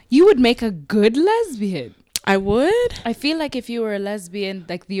You would make a good lesbian. I would. I feel like if you were a lesbian,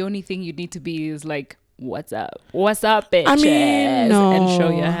 like the only thing you'd need to be is like, what's up, bitches? I mean, no. And show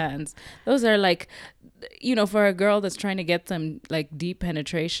your hands. Those are like, you know, for a girl that's trying to get some like deep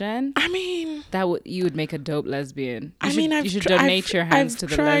penetration. I mean, you would make a dope lesbian. You should donate your hands to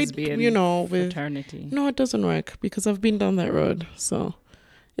the lesbian fraternity. No, it doesn't work because I've been down that road. So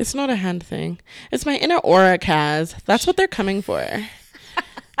it's not a hand thing. It's my inner aura, Kaz. That's what they're coming for.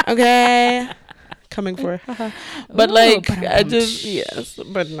 Okay. Coming for but ooh, like I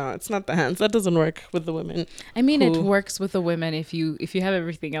just but no, it's not the hands. That doesn't work with the women. I mean, it works with the women if you have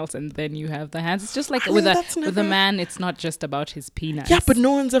everything else and then you have the hands. It's just like with a man, it's not just about his penis. Yeah, but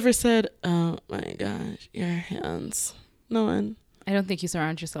no one's ever said, oh my gosh, your hands. No one. I don't think you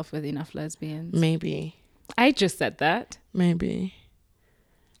surround yourself with enough lesbians. Maybe I just said that. Maybe.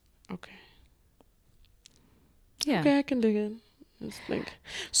 Okay. Yeah. Okay, I can dig it. It's like,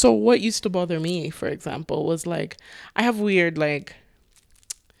 so what used to bother me, for example, was like, I have weird, like,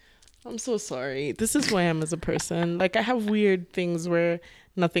 I'm so sorry. This is who I am as a person. Like, I have weird things where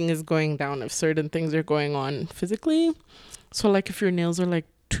nothing is going down if certain things are going on physically. So, like, if your nails are, like,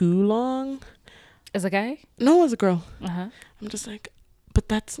 too long. As a guy? No, as a girl. Uh-huh. I'm just like, but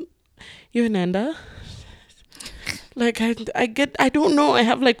that's, you have an enda? Like, I don't know. I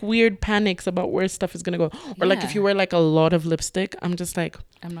have like weird panics about where stuff is going to go. Or like if you wear like a lot of lipstick, I'm just like,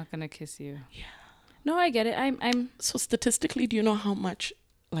 I'm not going to kiss you. Yeah. No, I get it. I'm So statistically, do you know how much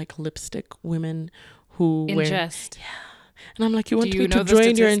like lipstick women who ingest? Yeah. And I'm like, you want me to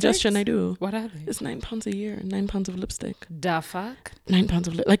join your ingestion? I do. What are they? It's £9 a year. 9 pounds of lipstick. Da fuck? 9 pounds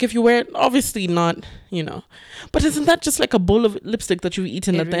of like if you wear it, obviously not, you know. But isn't that just like a bowl of lipstick that you've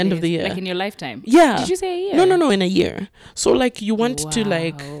eaten at the end of the year? Like in your lifetime? Yeah. Did you say a year? No, in a year. So like you want to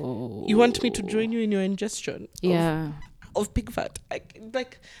like, you want me to join you in your ingestion? Yeah. Of pig fat.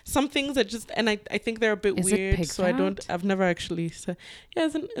 Like some things are just, and I think they're a bit Is weird. It pig so fat? I've never actually said, yeah,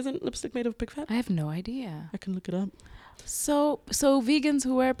 isn't lipstick made of pig fat? I have no idea. I can look it up. So vegans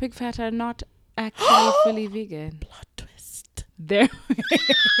who wear pig fat are not actually fully vegan. Plot twist. There.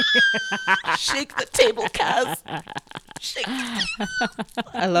 Shake the table, Kaz. Shake.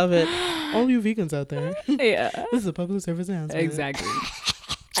 I love it. All you vegans out there. Yeah. This is a public service announcement. Exactly.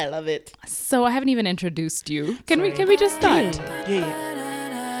 I love it. So I haven't even introduced you. Can we just start? Yeah.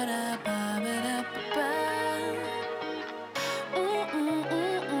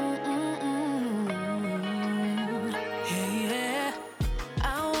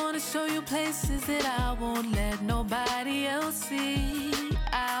 Places that I won't let nobody else see.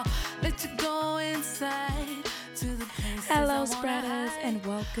 I'll let you go inside to the places. Hello, spreaders, and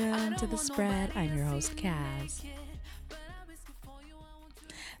welcome to The Spread. I'm your host, Kaz.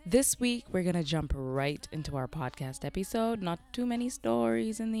 This week, we're going to jump right into our podcast episode. Not too many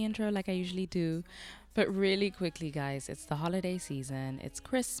stories in the intro like I usually do. But really quickly, guys, it's the holiday season, it's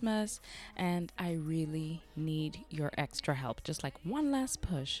Christmas, and I really need your extra help, just like one last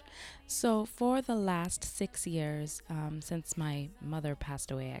push. So for the last 6 years, since my mother passed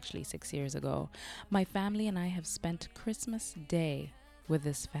away actually 6 years ago, my family and I have spent Christmas Day with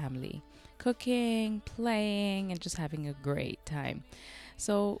this family, cooking, playing, and just having a great time.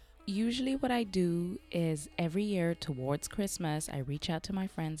 So usually what I do is every year towards Christmas, I reach out to my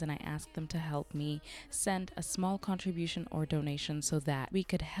friends and I ask them to help me send a small contribution or donation so that we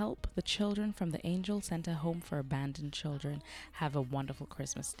could help the children from the Angel Center Home for Abandoned Children have a wonderful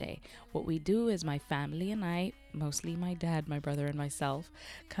Christmas Day. What we do is my family and I, mostly my dad, my brother, and myself,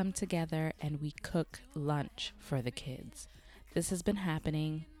 come together and we cook lunch for the kids. This has been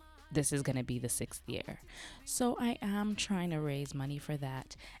happening. This is going to be the 6th year. So I am trying to raise money for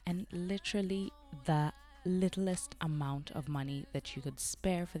that. And literally the littlest amount of money that you could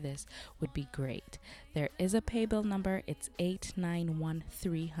spare for this would be great. There is a pay bill number. It's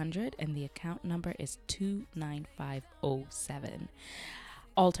 891300 and the account number is 29507.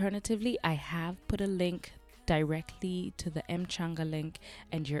 Alternatively, I have put a link directly to the Mchanga link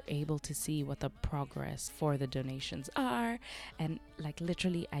and you're able to see what the progress for the donations are. And like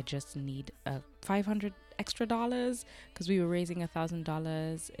literally I just need $500 extra because we were raising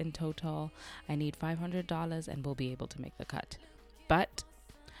 $1,000 in total. I need $500 and we'll be able to make the cut. But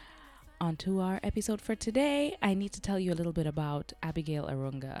on to our episode for today. I need to tell you a little bit about Abigail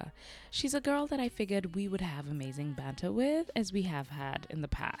Arunga. She's a girl that I figured we would have amazing banter with, as we have had in the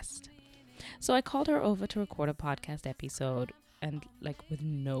past. So I called her over to record a podcast episode, and like with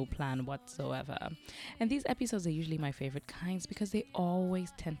no plan whatsoever. And these episodes are usually my favorite kinds because they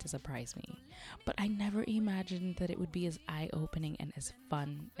always tend to surprise me. But I never imagined that it would be as eye-opening and as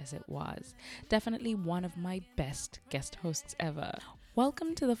fun as it was. Definitely one of my best guest hosts ever.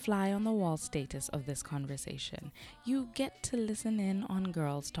 Welcome to the fly on the wall status of this conversation. You get to listen in on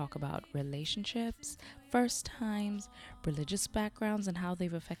girls talk about relationships, first times, religious backgrounds and how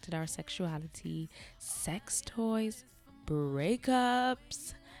they've affected our sexuality, sex toys,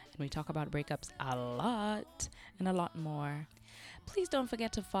 breakups, and we talk about breakups a lot and a lot more. Please don't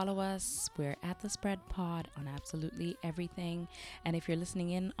forget to follow us. We're at The Spread Pod on absolutely everything. And if you're listening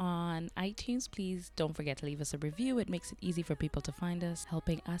in on iTunes, please don't forget to leave us a review. It makes it easy for people to find us,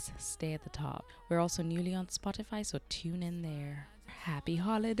 helping us stay at the top. We're also newly on Spotify, so tune in there. Happy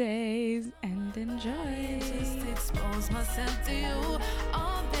holidays and enjoy. Just expose myself to you,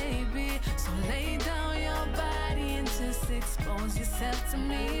 oh baby. So lay down your body and just expose yourself to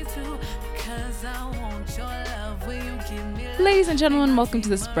me too. Because I want your love. Will you give me love? Ladies and gentlemen, welcome to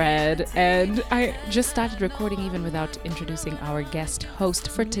The Spread. And I just started recording even without introducing our guest host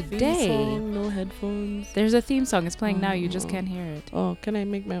for today. Song, no headphones. There's a theme song. It's playing now. You just can't hear it. Oh, can I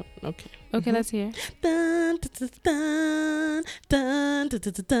make my... Okay. Okay, let's hear. Dun, dun, dun, dun, dun, dun,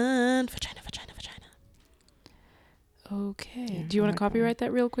 dun, dun. Vagina, vagina, vagina. Okay. Yeah, Do you want I to like copyright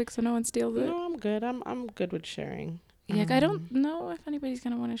that real quick so no one steals it? No, I'm good. I'm good with sharing. Yeah, I don't know if anybody's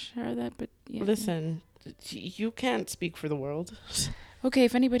going to want to share that, but yeah. Listen, you can't speak for the world. Okay,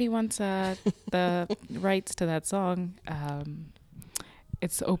 if anybody wants the rights to that song,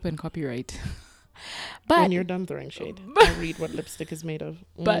 it's open copyright. But When you're done throwing shade, I'll read what lipstick is made of.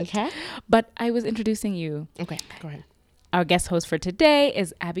 But I was introducing you. Okay, go ahead. Our guest host for today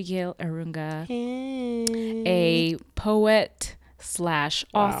is Abigail Arunga, a poet /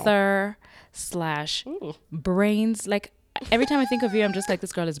 author / Ooh. brains. Like every time I think of you, I'm just like,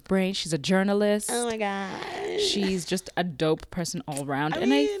 this girl is brains. She's a journalist. Oh my god. She's just a dope person all around. I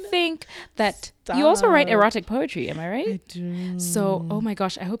And mean, I think that you also write stop. erotic poetry. Am I right? I do. So, oh my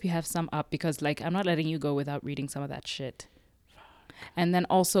gosh, I hope you have some up because like I'm not letting you go without reading some of that shit. And then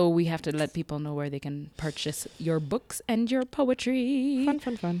also we have to let people know where they can purchase your books and your poetry.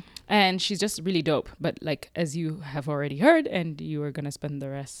 Fun. And she's just really dope. But like, as you have already heard, and you are going to spend the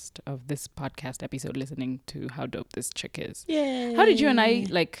rest of this podcast episode listening to how dope this chick is. Yay. How did you and I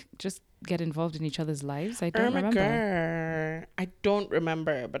like just get involved in each other's lives? I don't remember. I don't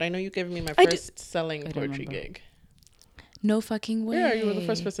remember, but I know you gave me my I first selling I don't poetry remember. gig. No fucking way. Yeah, you were the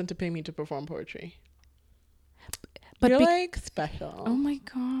first person to pay me to perform poetry. But You're be- like special. Oh my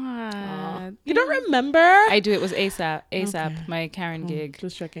god. You don't remember? I do. It was ASAP, Okay. my Karen gig.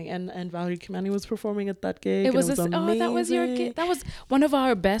 Just checking. And Valerie Kimani was performing at that gig. It was amazing. that was your gig. That was one of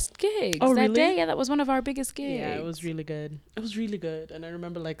our best gigs. Oh, that really? day. Yeah, that was one of our biggest gigs. Yeah, it was really good. It was really good. And I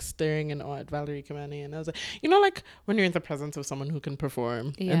remember like staring in awe at Valerie Kimani. And I was like, you know, like when you're in the presence of someone who can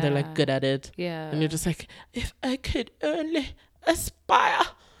perform and they're like Yeah. good at it. Yeah. And you're just like, if I could only aspire.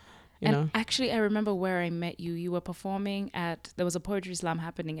 You and know? actually, I remember where I met you. You were performing there was a poetry slam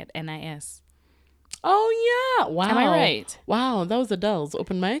happening at NIS. Oh, yeah. Wow. Am I right? Wow. That was Adele's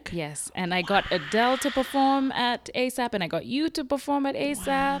open mic? Yes. And I got Adele to perform at ASAP, and I got you to perform at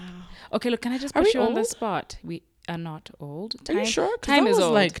ASAP. Okay, look, can I just Are put we you on the old? spot? We are not old. Are you sure? 'Cause Time that is was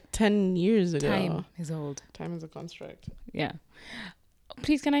old. like 10 years ago. Time is old. Time is a construct. Yeah.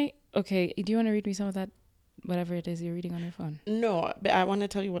 Please, can I? Okay. Do you want to read me some of that? Whatever it is you're reading on your phone. No, but I want to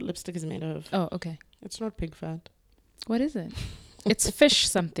tell you what lipstick is made of. Oh, okay. It's not pig fat. What is it? It's fish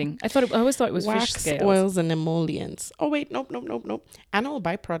something. I always thought it was Wax, fish scales. oils, and emollients. Oh, wait. Nope. Animal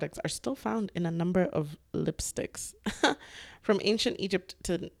byproducts are still found in a number of lipsticks. From ancient Egypt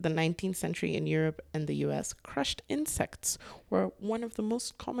to the 19th century in Europe and the US, crushed insects were one of the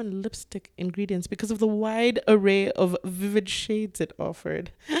most common lipstick ingredients because of the wide array of vivid shades it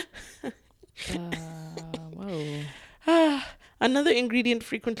offered. Whoa. Another ingredient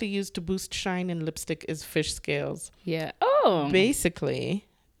frequently used to boost shine in lipstick is fish scales. Yeah. Oh. Basically,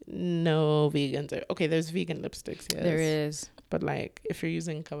 no vegans are... Okay, there's vegan lipsticks, yes. There is. But like, if you're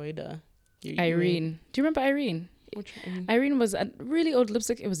using Kawaida... Irene. Do you remember Irene? Which Irene? Irene was a really old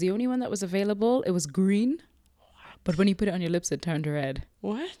lipstick. It was the only one that was available. It was green. But when you put it on your lips, it turned red.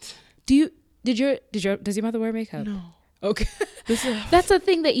 What? Does your mother wear makeup? No. Okay. That's a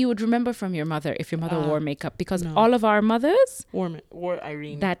thing that you would remember from your mother if your mother wore makeup, because no. all of our mothers Wore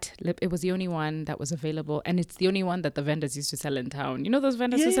Irene. that lip, it was the only one that was available, and it's the only one that the vendors used to sell in town. You know those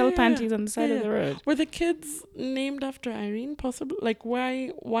vendors who sell panties on the side of the road. Were the kids named after Irene? Possibly. Like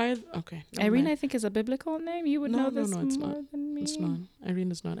why? Okay. never Irene, mind. I think, is a biblical name. You would know this it's more not. than me. It's not.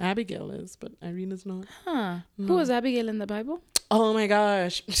 Irene is not. Abigail is, but Irene is not. Huh? No. Who was Abigail in the Bible? Oh my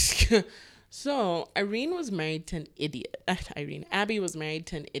gosh. So Irene was married to an idiot. Abby was married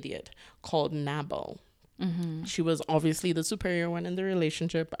to an idiot called Nabal. She was obviously the superior one in the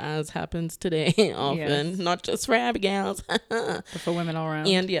relationship, as happens today often, Yes. not just for Abigail's. But for women all around.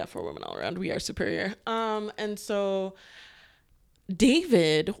 And yeah, for women all around, we are superior. And so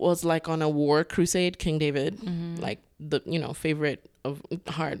David was like on a war crusade. King David, like the favorite of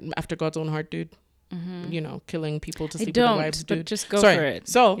heart after God's own heart, dude. Killing people to I sleep with their don't, wives, but dude. just go Sorry. for it.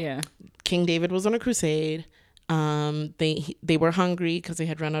 So yeah. King David was on a crusade. They were hungry because they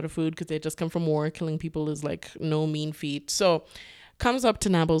had run out of food because they had just come from war. Killing people is like no mean feat. So comes up to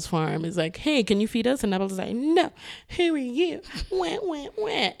Nabal's farm, is like, hey, can you feed us? And Nabal's like, no, who are you? Wah, wah,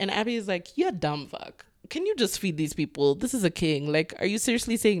 wah. And Abby is like, you're dumb fuck. Can you just feed these people? This is a king. Like, are you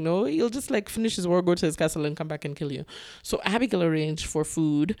seriously saying no? He'll just like finish his war, go to his castle, and come back and kill you. So Abigail arranged for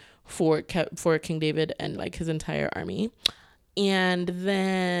food for King David and like his entire army. And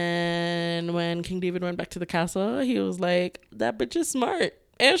then when King David went back to the castle, he was like, that bitch is smart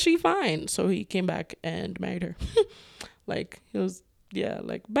and she fine. So he came back and married her. Like, he was,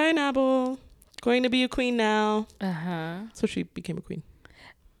 like, bye, Nabal. Going to be a queen now. So she became a queen.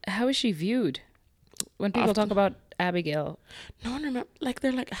 How is she viewed? When people talk about Abigail. No one remember. Like,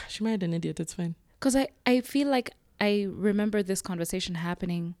 they're like, she married an idiot. It's fine. Because I feel like I remember this conversation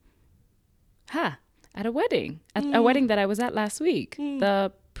happening at a wedding. At a wedding that I was at last week.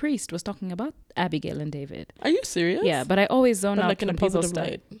 The priest was talking about Abigail and David. Are you serious? Yeah, but I always zone out like in a when people positive start.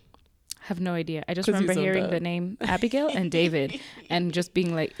 light. Have no idea. I just 'Cause you remember zoned hearing out. the name Abigail and David and just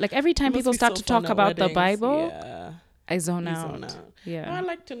being like every time It must people be start so to talk fun at about the weddings. Bible, Yeah. I zone You out. zone out. Yeah. I'd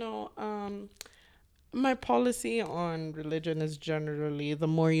like to know, my policy on religion is generally the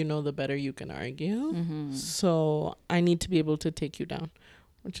more you know, the better you can argue. So I need to be able to take you down,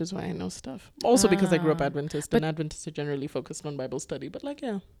 which is why I know stuff. Also because I grew up Adventist, and Adventists are generally focused on Bible study. But like,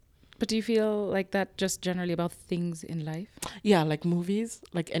 yeah. But do you feel like that just generally about things in life? Yeah, like movies,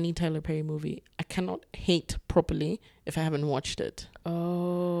 like any Tyler Perry movie. I cannot hate properly if I haven't watched it.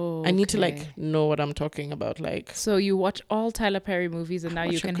 Oh, I need to okay. like know what I'm talking about. Like, So you watch all Tyler Perry movies and now you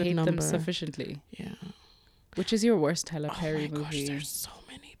watch a can good hate them number. sufficiently. yeah. Which is your worst Tyler Oh Perry my gosh, movie? there's so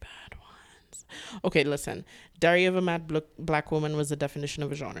many bad ones. Okay, listen. Diary of a Mad Black Woman was the definition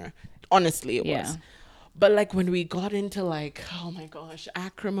of a genre. Honestly, it was. But like when we got into like, oh my gosh,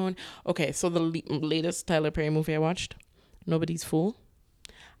 acrimony. Okay, so the latest Tyler Perry movie I watched, Nobody's Fool.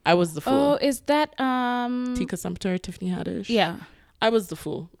 I was the fool. Oh, is that Tika Sumpter, Tiffany Haddish. Yeah. I was the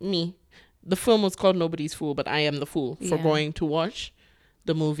fool. Me. The film was called Nobody's Fool, but I am the fool for Yeah. going to watch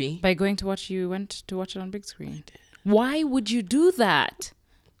the movie. By going to watch, you went to watch it on big screen. Why would you do that?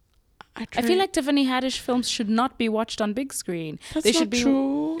 I feel like Tiffany Haddish films should not be watched on big screen. that's they not should be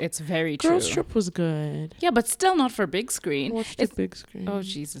true. It's very true. Girls Trip was good. Yeah, but still not for big screen. Watched It's the big screen. Oh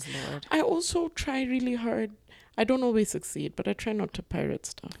Jesus Lord. I also try really hard. I don't always succeed, but I try not to pirate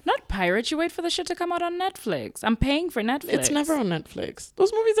stuff. Not pirate, you wait for the shit to come out on Netflix. I'm paying for Netflix. It's never on Netflix.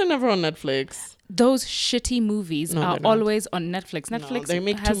 Those movies are never on Netflix. Those shitty movies No, are they're not. always on Netflix. No, Netflix they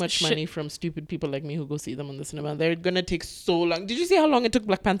make too has much money from stupid people like me who go see them on the cinema. They're gonna take so long. Did you see how long it took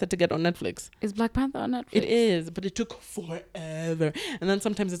Black Panther to get on Netflix? Is Black Panther on Netflix? It is, but it took forever. And then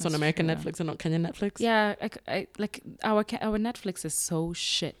sometimes it's on That's American true. Netflix and not Kenyan Netflix. Yeah, I like our Netflix is so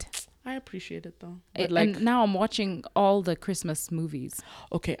shit. I appreciate it though. But like, And now I'm watching all the Christmas movies.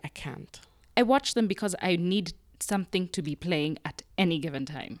 okay, I can't. I watch them because I need something to be playing at any given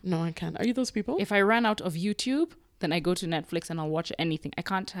time. No, I can't. Are you those people? If I run out of YouTube, then I go to Netflix and I'll watch anything. I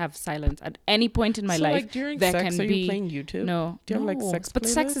can't have silence at any point in my so life. like during there sex, can are be you playing YouTube? no. Do you have, like, no. sex But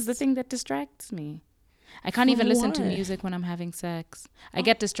sex is the playlists? thing that distracts me. I can't even From listen to what? music when I'm having sex. I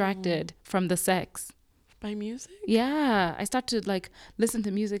get distracted from the sex. By music? Yeah, I start to like listen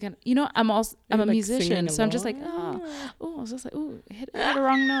to music, and I'm a Are you, like, musician, singing so I'm just like, along? I was just like, hit a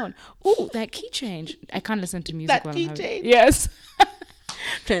wrong note. Oh, that key change. I can't listen to music That while key I'm having. change? Yes,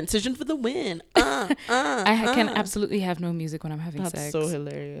 Transition for the win. I can absolutely have no music when I'm having That's sex. so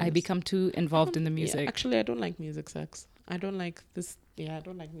hilarious. I become too involved in the Yeah, music. actually, I don't like music sex. I don't like this. Yeah, I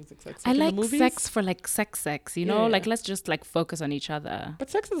don't like music sex. I in the like movies, sex for like sex, Yeah. like let's just like focus on each other. But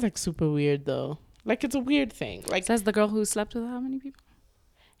sex is like super weird though. Like it's a weird thing. Like, Says the girl who slept with how many people?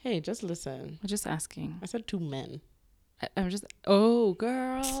 hey, just listen. I'm just asking. I said 2 men. I'm just, oh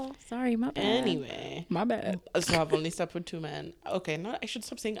girl, sorry, my bad. Anyway. My bad. So I've only slept with 2 men. Okay, no, I should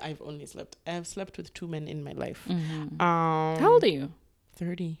stop saying I've only slept. I've slept with 2 men in my life. How old are you?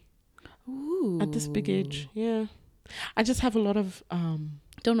 30. Ooh. At this big age. Yeah. I just have a lot of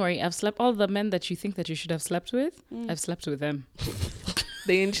Don't worry, I've slept all the men that you think that you should have slept with. I've slept with them.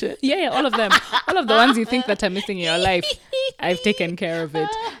 they ain't shit. Yeah, all of them. All of the ones you think that are missing in your life. I've taken care of it.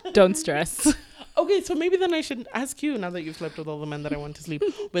 Don't stress. Okay, so maybe then I should ask you now that you've slept with all the men that I want to sleep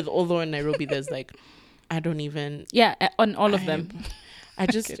with. Although in Nairobi there's like I don't even. Yeah, on all of them. I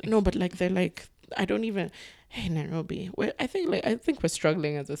just kidding. no, but like they're like I don't even. Hey Nairobi, I think we're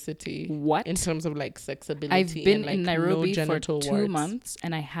struggling as a city. What? In terms of like sexability. I've been and, like, in Nairobi no for genital 2 warts. months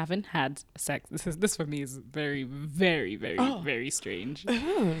and I haven't had sex. This for me is very, very, very, very strange.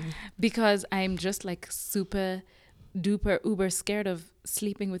 Because I'm just like super duper uber scared of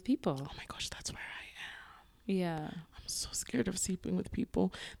sleeping with people. Oh my gosh, that's where I am. Yeah. I'm so scared of sleeping with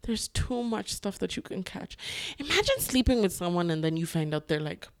people. There's too much stuff that you can catch. Imagine sleeping with someone and then you find out they're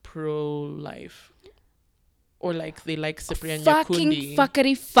like pro-life. Or like they like Cyprian Fucking Nyakundi.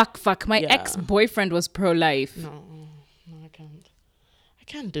 fuckity fuck. My ex-boyfriend was pro-life. No, I can't. I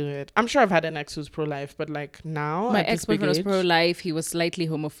can't do it. I'm sure I've had an ex who's pro-life, but like now, My at this big ex-boyfriend was age- pro-life. He was slightly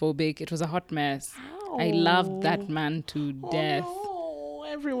homophobic. It was a hot mess. I loved that man to death. Oh,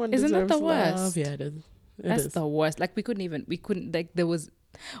 no. Everyone Isn't that deserves the love. worst? Yeah, it is. That's the worst. Like we couldn't like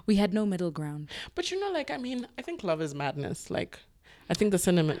we had no middle ground. But you know, like, I mean, I think love is madness. Like, I think the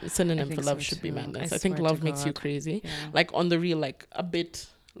synonym think for love so should be too. madness. I I think swear to love makes you God. crazy. Yeah. Like on the real, like a bit,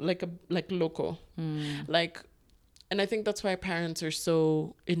 like loco. Like, and I think that's why parents are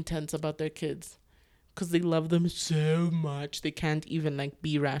so intense about their kids, because they love them so much they can't even like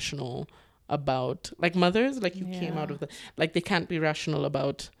be rational about, like mothers, like you came out of the, like they can't be rational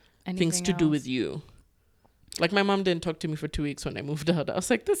about things to do with you. Like my mom didn't talk to me for 2 weeks when I moved out. I was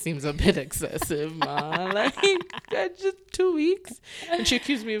like, this seems a bit excessive, ma. Like, just 2 weeks. And she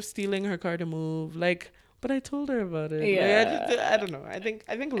accused me of stealing her car to move. Like, but I told her about it. Yeah. Like, I don't know. I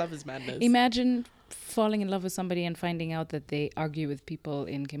think love is madness. Imagine falling in love with somebody and finding out that they argue with people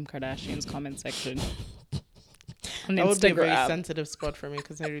in Kim Kardashian's comment section on That would be a very Instagram. sensitive spot for me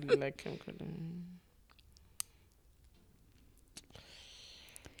because I really like Kim Kardashian.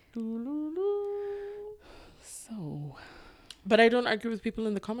 So, But I don't argue with people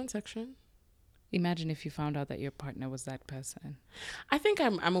in the comment section. imagine if you found out that your partner was that person. I think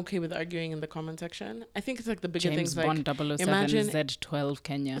I'm okay with arguing in the comment section. I think it's like the bigger James things like Bond 007 imagine- Z12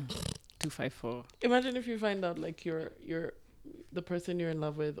 Kenya 254. imagine if you find out like you're the person you're in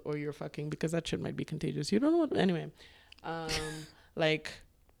love with or you're fucking, because that shit might be contagious. You don't know what, anyway. Like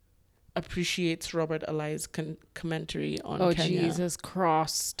appreciates Robert Ali's commentary on Oh, Kenya. Jesus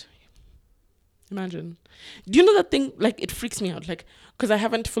Christ. Imagine. Do you know that thing? Like, it freaks me out. Like, because I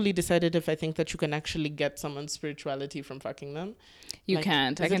haven't fully decided if I think that you can actually get someone's spirituality from fucking them. You Like,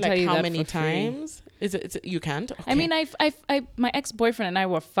 can't. I is can it, tell like, you how that many for free. times? Is it you can't? I mean, my ex-boyfriend and I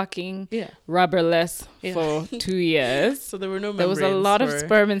were fucking Yeah. rubberless Yeah. for 2 years. So there were no. There was a membranes lot of for-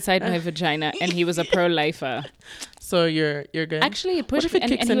 sperm inside my vagina, and he was a pro-lifer. So you're good. Actually, it pushed if me, it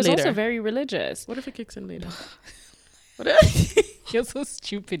and kicks he in was also later? very religious. What if it kicks in later? You're so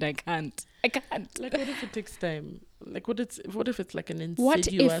stupid. I can't. Like, what if it takes time? Like, what if it's like an insidious? What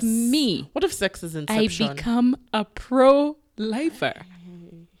if me? What if sex is I inception? become a pro-lifer.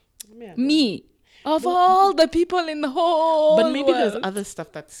 Yeah. Me. Of all the people in the whole But maybe there's world. other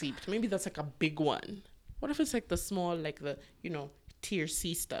stuff that seeped. Maybe that's like a big one. What if it's like the small, like the, tier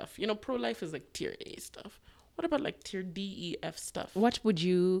C stuff? Pro-life is like tier A stuff. What about like tier D, E, F stuff? What would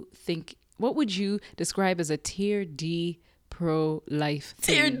you think? What would you describe as a tier D pro-life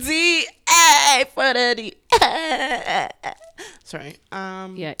Tier thing? D, A for the D. Sorry.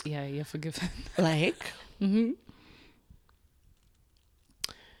 Yeah, you're forgiven. Like, Mm-hmm.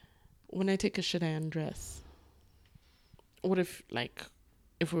 when I take a shit, I undress. What if, like,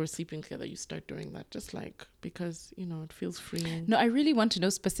 if we were sleeping together, you start doing that? Just like, because, it feels freeing. No, I really want to know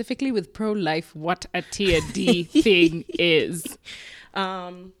specifically with pro-life what a tier D thing is.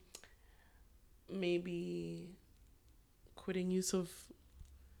 Maybe quitting use of,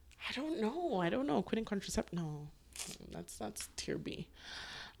 I don't know, quitting contraceptive. No, that's tier B.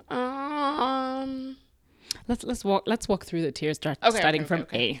 Let's walk through the tiers, Okay, starting okay, from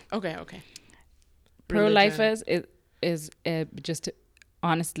okay. A. Okay. Pro-lifers is just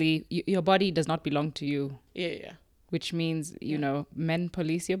honestly, your body does not belong to you, Yeah. which means men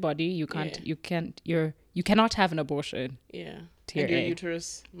police your body. You Yeah. you cannot have an abortion. Yeah. Tier And your A.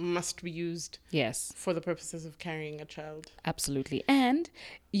 uterus must be used Yes, for the purposes of carrying a child. absolutely. And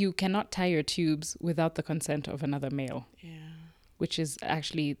you cannot tie your tubes without the consent of another male, Yeah, which is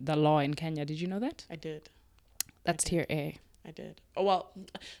actually the law in Kenya. Did you know that? I did. That's tier A. I did. Oh, well,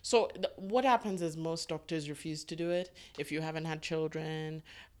 so what happens is most doctors refuse to do it if you haven't had children,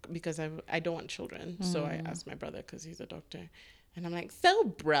 because I don't want children. So I asked my brother, because he's a doctor, and I'm like, so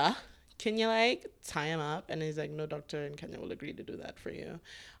bruh, can you like tie him up? And he's like, no doctor in Kenya will agree to do that for you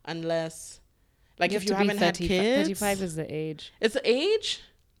unless, like, if you haven't had kids. 35 is the age. It's the age.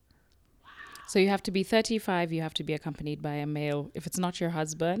 So you have to be 35. You have to be accompanied by a male. If it's not your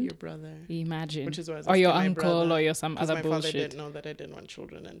husband, Your brother. imagine, Which is why I was or your asking my uncle, brother, or your some 'cause other my father bullshit. didn't know that I didn't want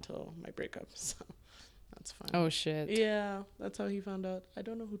children until my breakup. So that's fine. Oh shit. Yeah, that's how he found out. I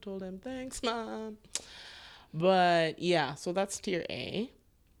don't know who told him. Thanks, Mom. But yeah, so that's tier A.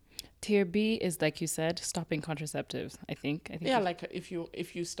 Tier B is, like you said, stopping contraceptives. I think. Yeah, like if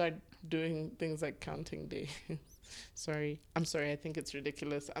you start doing things like counting days. I'm sorry. I think it's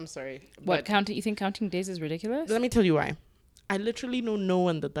ridiculous. I'm sorry. What But counting? You think counting days is ridiculous? let me tell you why. I literally know no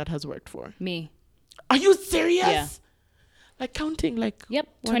one that has worked for. Me. Are you serious? Yeah. Like counting, like Yep,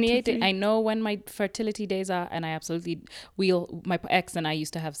 1, 2, 28 days. 3. I know when my fertility days are, and I absolutely my ex and I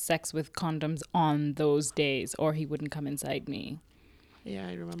used to have sex with condoms on those days, or he wouldn't come inside me. Yeah,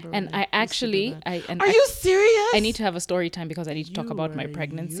 I remember. And when I used to do actually, that. Are you serious? I need to have a story time because I need to talk You about my are a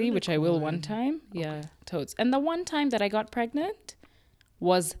pregnancy, which I will one unicorn. time. Yeah, totes. And the one time that I got pregnant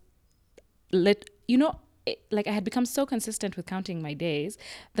was like I had become so consistent with counting my days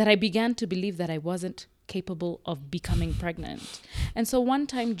that I began to believe that I wasn't capable of becoming pregnant. And so one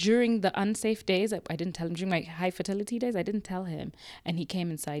time during the unsafe days, I didn't tell him, during my high fertility days, I didn't tell him, and he came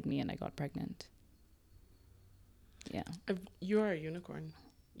inside me and I got pregnant. Yeah. You are a unicorn.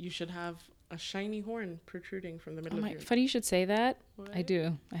 You should have a shiny horn protruding from the middle of your... Funny you should say that. What? I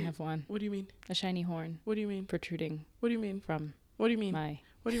do. I have one. What do you mean? A shiny horn What do you mean? protruding What do you mean? from What do you mean? my...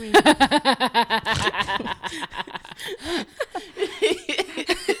 What do you mean?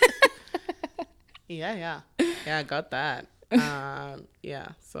 Yeah, I got that. Yeah,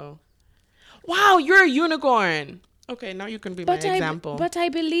 so... Wow, you're a unicorn! Okay, now you can be my example. But I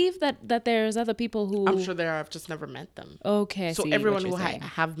believe that there's other people who... I'm sure there are. I've just never met them. Okay, I So see everyone what who you're I saying.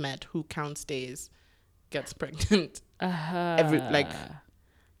 have met who counts days gets pregnant. Uh-huh.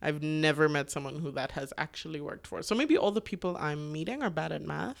 I've never met someone who that has actually worked for. So maybe all the people I'm meeting are bad at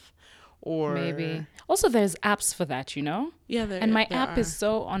math, or Maybe. Also, there's apps for that, you know? Yeah, And my app is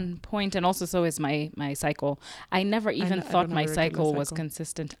so on point, and also so is my cycle. I never even I thought don't my have a regular cycle was cycle.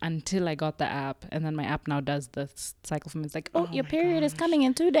 consistent until I got the app. And then my app now does the cycle for me. It's like, oh, Oh your my period is gosh. coming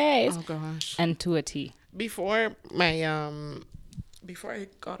in 2 days. Oh gosh. And to a T. Before I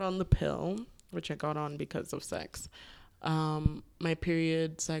got on the pill, which I got on because of sex, my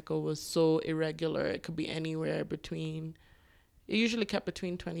period cycle was so irregular. It could be anywhere between... It usually kept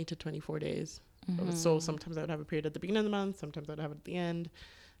between 20 to 24 days. So sometimes I would have a period at the beginning of the month. Sometimes I would have it at the end.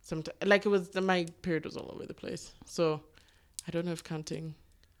 My period was all over the place. So I don't know if counting...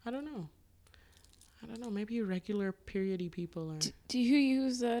 I don't know. Maybe regular periody people are... Do you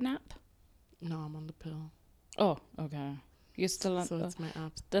use an app? No, I'm on the pill. Oh, okay. You're still on, So it's my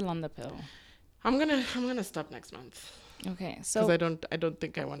app. still on the pill. I'm gonna stop next month. Okay, Because so... I don't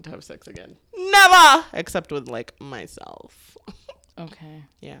think I want to have sex again. Never! Except with, like, myself. Okay.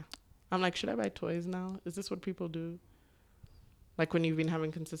 Yeah. I'm like, should I buy toys now? Is this what people do? Like, when you've been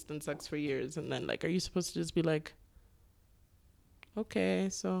having consistent sex for years, and then, like, are you supposed to just be like, okay,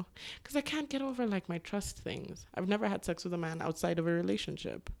 so... Because I can't get over, like, my trust things. I've never had sex with a man outside of a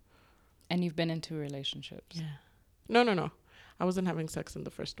relationship. And you've been in 2 relationships? Yeah. No. I wasn't having sex in the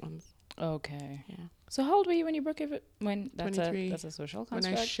first ones. Okay. Yeah. So how old were you when you broke it? When that's 23. that's a social When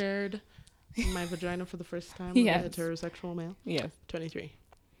construct? I shared my vagina for the first time Yes. with a heterosexual male. Yes. 23.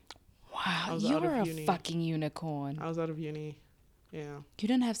 I Wow, was out you're of a uni. fucking unicorn. I was out of uni. Yeah. You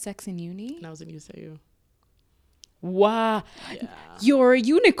didn't have sex in uni? And I was in USAU. Wow. Yeah. You're a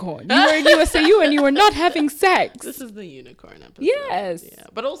unicorn. You were in USAU and you were not having sex. This is the unicorn episode. Yes. Yeah.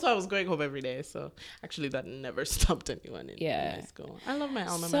 But also I was going home every day, so actually that never stopped anyone in high school. I love my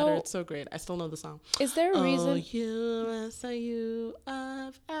alma mater. It's so great. I still know the song. Is there a reason? USAU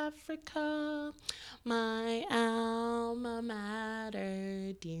of Africa, my alma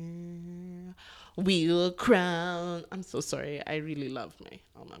mater, dear. We'll crown. I'm so sorry. I really love my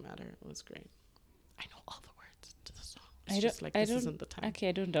alma mater. It was great. I know all the words to the song. It's just like, this isn't the time. Okay,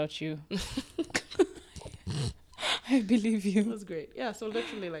 I don't doubt you. I believe It you. was great. Yeah, so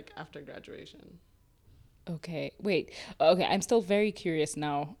literally like after graduation. Okay, wait. Okay, I'm still very curious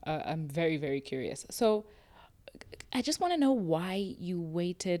now. I'm very, very curious. So I just want to know why you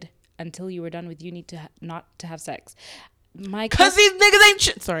waited until you were done with uni to not to have sex. Because these niggas ain't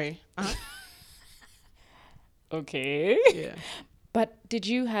shit. Sorry. Okay. Yeah. But did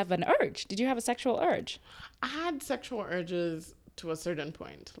you have an urge? Did you have a sexual urge? I had sexual urges to a certain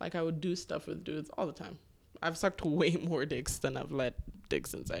point. Like I would do stuff with dudes all the time. I've sucked way more dicks than I've let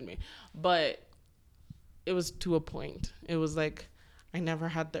dicks inside me. But it was to a point. It was like I never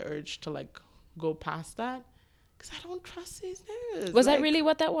had the urge to like go past that because I don't trust these niggas. Was like, that really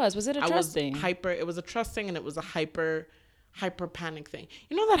what that was? Was it a trust thing? It was a trust thing, and it was a hyper hyper panic thing.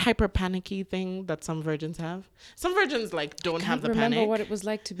 You know that hyper panicky thing that some virgins have? Some virgins like don't have the remember panic. what it was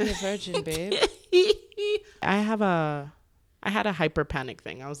like to be a virgin, babe. I had a hyper panic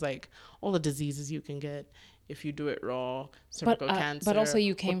thing. I was like, all the diseases you can get if you do it raw, cervical cancer. But also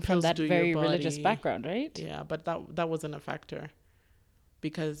you what came from pills that do your very religious body. background, right? Yeah, but that wasn't a factor.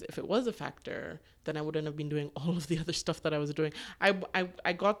 Because if it was a factor, then I wouldn't have been doing all of the other stuff that I was doing.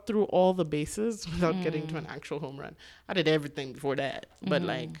 I got through all the bases without getting to an actual home run. I did everything before that. But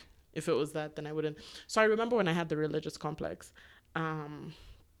like, if it was that, then I wouldn't. So I remember when I had the religious complex,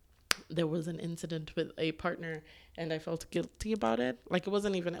 there was an incident with a partner and I felt guilty about it. Like it was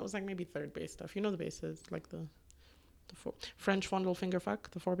like maybe third base stuff. You know the bases, like the four, French fondle finger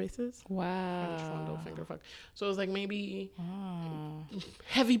fuck, the 4 bases. Wow. French fondle finger fuck. So it was like maybe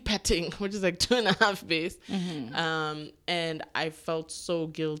heavy petting, which is like 2.5 base. And I felt so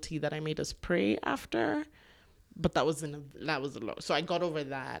guilty that I made us pray after. But that was a low. So I got over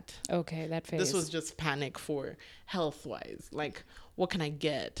that. Okay, that phase. This was just panic for health wise. Like, what can I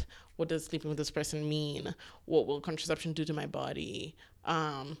get? What does sleeping with this person mean? What will contraception do to my body?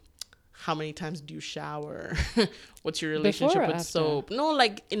 How many times do you shower? What's your relationship with soap? No,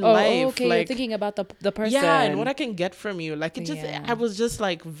 like in life. Okay, like, you're thinking about the person. yeah, and what I can get from you. Like it just, Yeah. I was just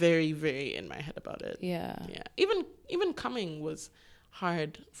like very, very in my head about it. Yeah. Yeah. Even coming was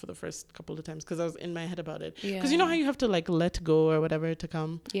hard for the first couple of times because I was in my head about it. Because you know how you have to like let go or whatever to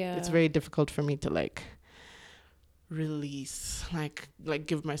come. Yeah. It's very difficult for me to like release, like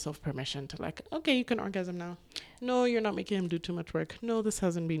give myself permission to like, okay, you can orgasm now. No, you're not making him do too much work. No, this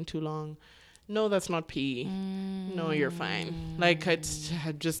hasn't been too long. No, that's not pee. No, you're fine. Like it's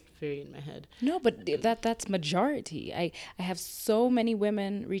just very in my head. No, but that's majority. I have so many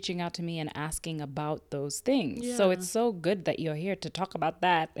women reaching out to me and asking about those things. So Yeah. it's so good that you're here to talk about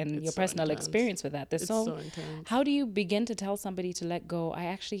that and It's your so personal intense. experience with that. It's so intense. How do you begin to tell somebody to let go?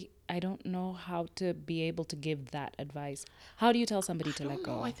 I don't know how to be able to give that advice. How do you tell somebody to let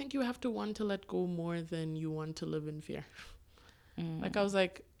go? I think you have to want to let go more than you want to live in fear. Like I was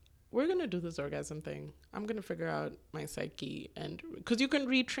like, we're going to do this orgasm thing. I'm going to figure out my psyche. And because you can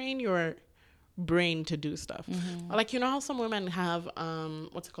retrain your brain to do stuff. Like, you know how some women have,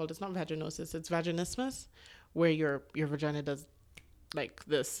 what's it called? It's not vaginosis. It's vaginismus, where your vagina does like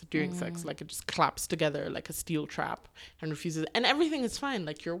this during sex. Like it just claps together like a steel trap and refuses. And everything is fine.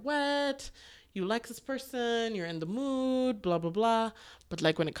 Like you're wet. You like this person. You're in the mood, blah, blah, blah. But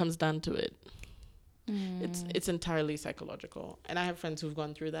like when it comes down to it, it's entirely psychological. And I have friends who've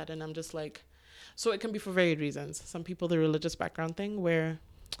gone through that, and I'm just like, so it can be for varied reasons. Some people, the religious background thing, where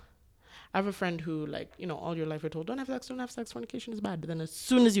I have a friend who, like, you know, all your life we're told, don't have sex, fornication is bad. But then as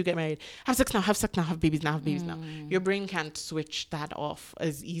soon as you get married, have sex now, have babies now. Your brain can't switch that off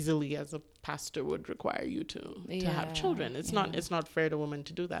as easily as a pastor would require you to have children. It's not fair to women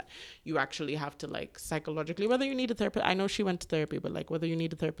to do that. You actually have to, like, psychologically, whether you need a therapist, I know she went to therapy, but like whether you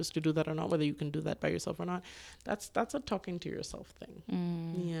need a therapist to do that or not, whether you can do that by yourself or not, that's a talking to yourself thing.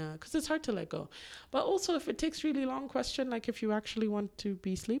 Yeah, because it's hard to let go. But also, if it takes really long, question like if you actually want to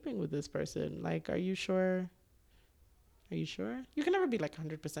be sleeping with this person, like, are you sure? You can never be like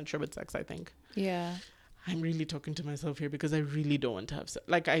 100% sure with sex, I think. Yeah. I'm really talking to myself here because I really don't want to have sex.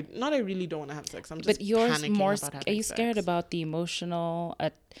 Like, I really don't want to have sex. I'm just But yours panicking more. about having Are you scared sex. about the emotional?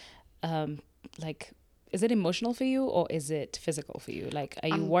 Like, is it emotional for you or is it physical for you? Like, are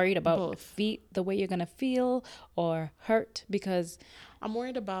you worried about both. the way you're gonna feel or hurt? Because I'm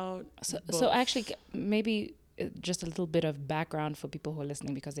worried about so both. actually maybe just a little bit of background for people who are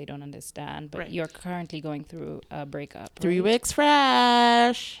listening because they don't understand. But Right. you're currently going through a breakup. 3 right? weeks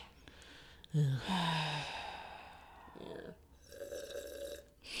fresh.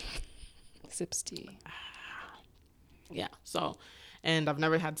 Sips tea. Yeah. So, and I've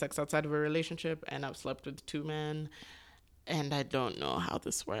never had sex outside of a relationship, and I've slept with 2 men, and I don't know how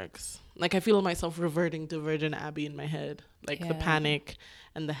this works. Like, I feel myself reverting to Virgin Abby in my head, like the Yeah. panic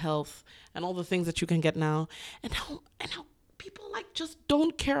and the health and all the things that you can get now, and how people like just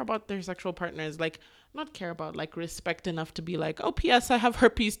don't care about their sexual partners, like not care about, like respect enough to be like, oh, P.S. I have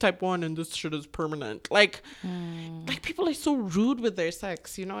herpes type 1 and this shit is permanent. Like people are so rude with their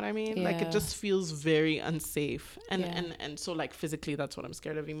sex, you know what I mean? Like it Yeah. just feels very unsafe. And, Yeah. and so like physically, that's what I'm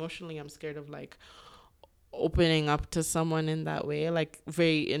scared of. Emotionally, I'm scared of like opening up to someone in that way, like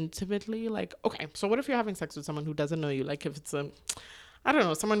very intimately. Like, okay, so what if you're having sex with someone who doesn't know you? Like if it's a, I don't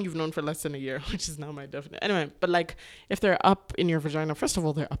know, someone you've known for less than a year, which is now my definite. Anyway, but like if they're up in your vagina, first of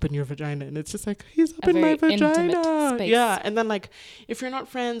all, they're up in your vagina and it's just like, he's up A in my very intimate vagina. space. Yeah. And then like if you're not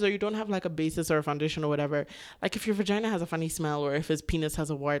friends or you don't have like a basis or a foundation or whatever, like if your vagina has a funny smell or if his penis has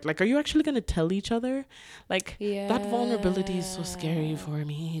a wart, like are you actually going to tell each other? Like that vulnerability is so scary for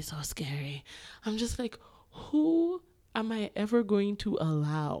me. So scary. I'm just like, who am I ever going to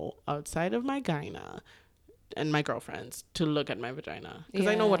allow outside of my gyna and my girlfriends to look at my vagina? Because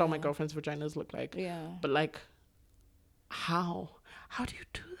I know what all my girlfriends' vaginas look like. Yeah. But like, how do you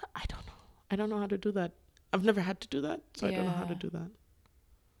do that? I don't know how to do that. I've never had to do that, so I don't know how to do that.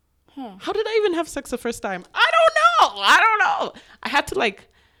 How did I even have sex the first time? I don't know. I had to like,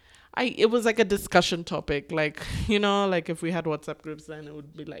 it was like a discussion topic. Like, you know, like if we had WhatsApp groups, then it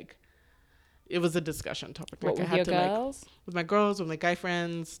would be like, it was a discussion topic. Like What, with I had your to girls? like, with my girls, with my guy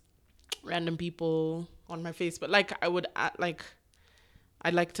friends, random people on my Facebook. Like I would I'd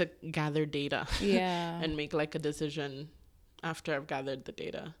like to gather data and make like a decision after I've gathered the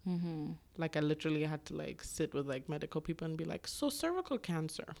data. Like I literally had to like sit with like medical people and be like, so cervical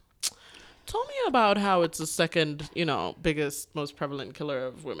cancer, tell me about how it's the second, you know, biggest, most prevalent killer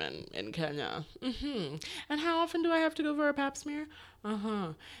of women in Kenya. And how often do I have to go for a pap smear?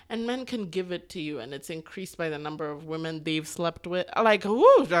 And men can give it to you, and it's increased by the number of women they've slept with. Like,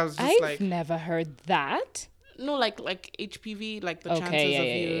 whoo, that was just I've never heard that. no, like HPV, like the chances of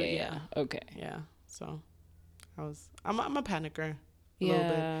you. Yeah. Okay. Yeah. So, I'm a panicker. A little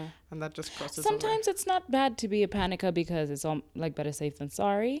bit, and that just crosses Sometimes it's not bad to be a panicker because it's all like better safe than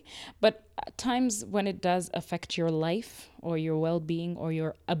sorry. But at times when it does affect your life or your well-being or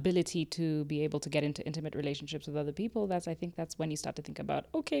your ability to be able to get into intimate relationships with other people, I think that's when you start to think about,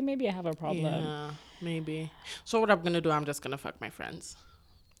 okay, maybe I have a problem. Yeah, maybe. So what I'm gonna do, I'm just gonna fuck my friends.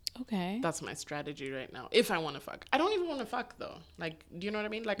 Okay. That's my strategy right now. If I want to fuck, I don't even want to fuck though. Like, do you know what I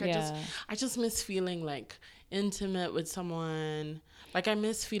mean? Like, I just miss feeling like intimate with someone. Like, I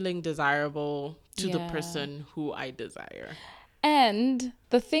miss feeling desirable to the person who I desire. And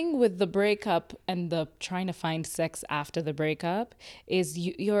the thing with the breakup and the trying to find sex after the breakup is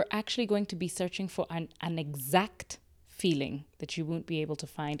you're actually going to be searching for an exact feeling that you won't be able to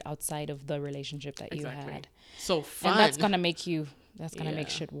find outside of the relationship that you had. So fun. And that's gonna make make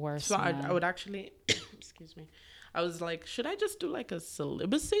shit worse. So I would actually, excuse me, I was like, should I just do like a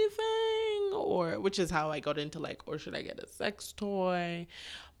celibacy thing, or which is how I got into like, or should I get a sex toy?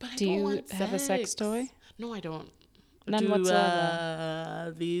 But do you have a sex toy? No, I don't. None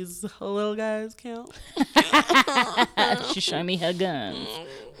whatsoever. These little guys count? She's showing me her guns.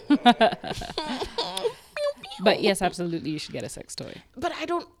 But yes, absolutely, you should get a sex toy. But I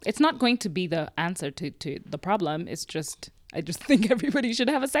don't. It's not going to be the answer to the problem. It's just, I just think everybody should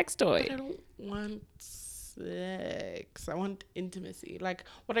have a sex toy. But I don't want sex. I want intimacy. Like,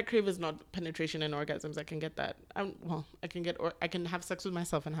 what I crave is not penetration and orgasms. I can get that. I can have sex with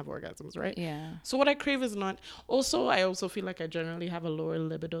myself and have orgasms, right? Yeah. So what I crave is not. Also, I also feel like I generally have a lower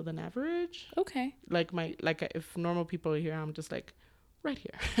libido than average. Okay. Like if normal people are here, I'm just like right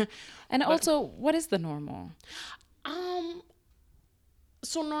here. And also, what is the normal?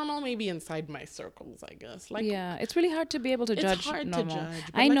 So normal maybe inside my circles, I guess. Like, yeah, it's really hard to be able to it's judge hard normal. to judge.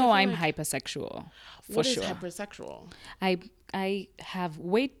 I Like, know I I'm feel like, hypersexual for what sure. is hypersexual? I have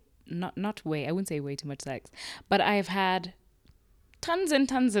I wouldn't say way too much sex, but I've had tons and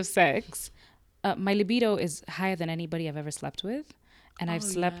tons of sex. My libido is higher than anybody I've ever slept with, and I've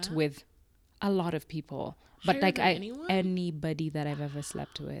slept with a lot of people, but Higher like than anyone? anybody that I've ever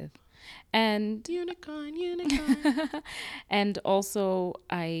slept with. And Unicorn. and also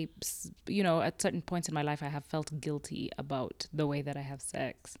I, at certain points in my life I have felt guilty about the way that I have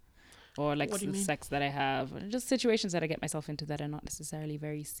sex, or like the sex that I have, or just situations that I get myself into that are not necessarily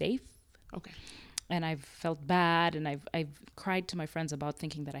very safe. Okay. And I've felt bad, and I've cried to my friends about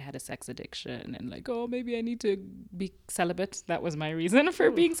thinking that I had a sex addiction, and like, oh, maybe I need to be celibate. That was my reason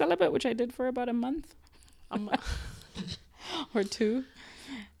for being celibate, which I did for about a month or two.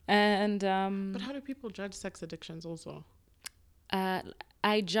 And but how do people judge sex addictions also?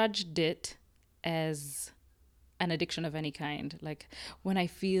 I judged it as an addiction of any kind. Like when I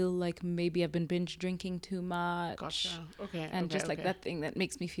feel like maybe I've been binge drinking too much. Gotcha. Okay. And just like that thing that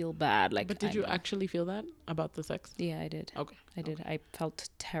makes me feel bad. Like, but did you actually feel that about the sex? Yeah, I did. Okay. I did. I felt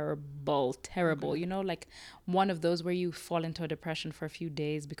terrible. Okay. You know, like one of those where you fall into a depression for a few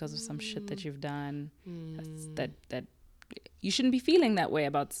days because of some shit that you've done. That you shouldn't be feeling that way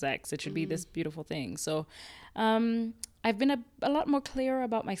about sex. It should be this beautiful thing. So I've been a lot more clear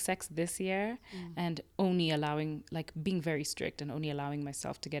about my sex this year and only allowing, like, being very strict and only allowing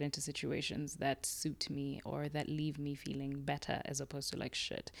myself to get into situations that suit me or that leave me feeling better as opposed to like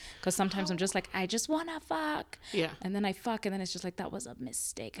shit. Because sometimes I'm just like, I just want to fuck. Yeah. And then I fuck and then it's just like, that was a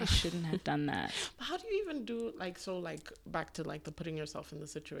mistake. I shouldn't have done that. But how do you even do, like, so, like, back to, like, the putting yourself in the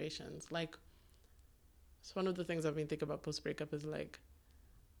situations? Like, it's one of the things I've been thinking about post-breakup is, like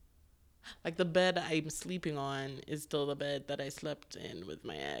the bed I'm sleeping on is still the bed that I slept in with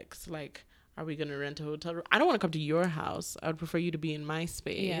my ex. Like, are we going to rent a hotel room? I don't want to come to your house. I would prefer you to be in my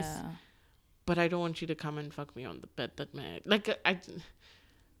space. Yeah. But I don't want you to come and fuck me on the bed that my, like,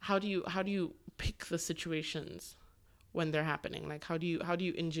 how do you pick the situations when they're happening? Like, how do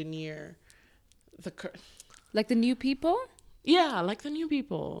you engineer Like the new people? Yeah, like the new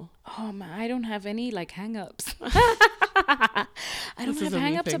people. Oh man, I don't have any like hang-ups. I don't This is have a new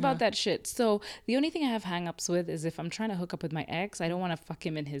hang-ups thing, about huh? that shit. So the only thing I have hang-ups with is if I'm trying to hook up with my ex, I don't want to fuck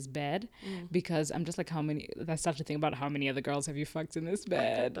him in his bed because I'm just like, I start to think about how many other girls have you fucked in this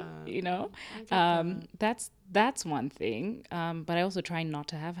bed, that. you know? I get that. That's one thing. But I also try not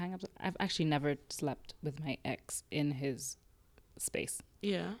to have hang-ups. I've actually never slept with my ex in his space.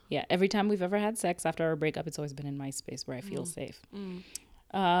 Yeah. Yeah, every time we've ever had sex after our breakup, it's always been in my space where I feel safe.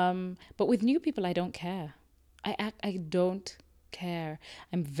 But with new people, I don't care. I don't care.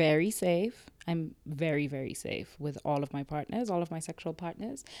 I'm very safe. I'm very, very safe with all of my partners, all of my sexual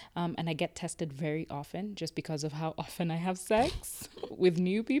partners. And I get tested very often just because of how often I have sex with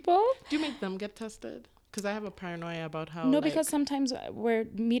new people. Do you make them get tested? Because I have a paranoia about how. No, like, because sometimes we're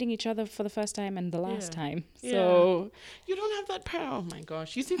meeting each other for the first time and the last Yeah. time. Yeah. So You don't have that power. Oh my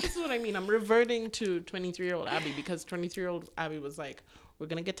gosh. You see, this is what I mean. I'm reverting to 23-year-old Abby because 23-year-old Abby was like, we're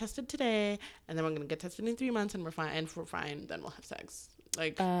going to get tested today and then we're going to get tested in 3 months and we're fine. And if we're fine, then we'll have sex.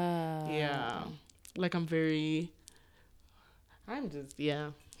 Like, yeah. Like, I'm just, yeah.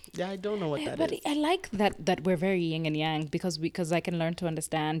 Yeah, I don't know what that but is. I like that we're very yin and yang because I can learn to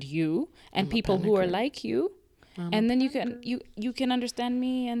understand you and I'm a people who are panicker. like you, I'm and a then you can understand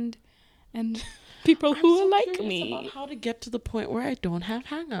me and people who so are like curious me. about how to get to the point where I don't have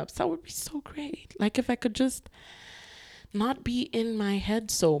hang-ups. That would be so great. Like, if I could just not be in my head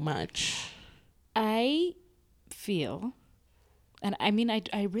so much. I feel, and I mean,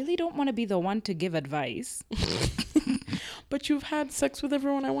 I really don't want to be the one to give advice. But you've had sex with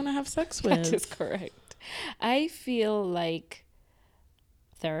everyone I want to have sex with. That is correct. I feel like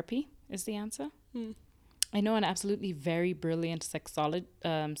therapy is the answer. I know an absolutely very brilliant sex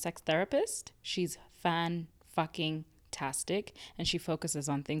therapist. She's fan-fucking-tastic, and she focuses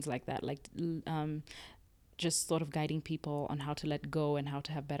on things like that, like just sort of guiding people on how to let go and how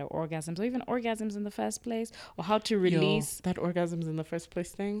to have better orgasms, or even orgasms in the first place, or how to release That orgasms in the first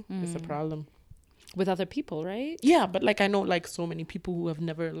place thing is a problem. with other people, right? Yeah, but like I know like so many people who have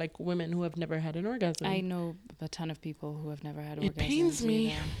never, like women who have never had an orgasm. I know a ton of people who have never had orgasms. It pains me.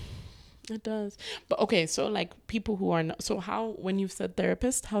 either. It does. But okay, so like people who are not, so how, when you've said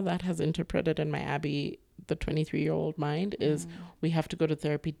therapist, how that has interpreted in my Abby, the 23-year-old mind is we have to go to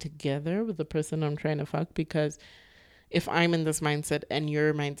therapy together with the person I'm trying to fuck, because if I'm in this mindset and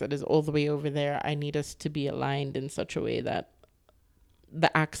your mindset is all the way over there, I need us to be aligned in such a way that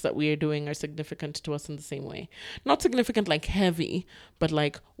the acts that we are doing are significant to us in the same way. Not significant like heavy, but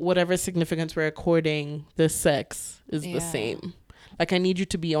like whatever significance we're according the sex is the same. Like I need you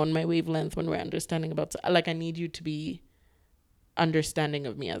to be on my wavelength when we're understanding about, like I need you to be understanding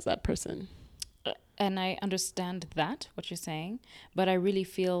of me as that person. And I understand that, what you're saying, but I really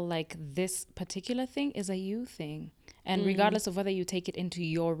feel like this particular thing is a you thing. And regardless of whether you take it into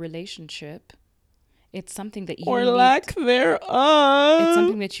your relationship, it's something that you Or need, lack thereof. it's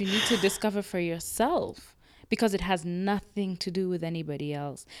something that you need to discover for yourself, because it has nothing to do with anybody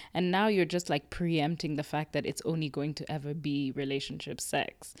else. And now you're just like preempting the fact that it's only going to ever be relationship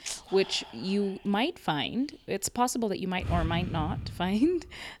sex, which you might find, it's possible that you might or might not find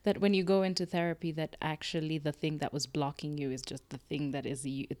that when you go into therapy, that actually the thing that was blocking you is just the thing that is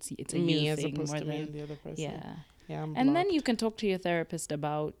it's a me you as thing opposed more to me than and the other person. yeah. Yeah, I'm And then blocked. you can talk to your therapist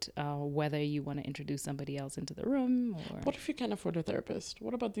about whether you want to introduce somebody else into the room, or What if you can't afford a therapist?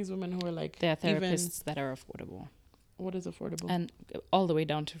 What about these women who are like, there are even, therapists that are affordable what is affordable? and all the way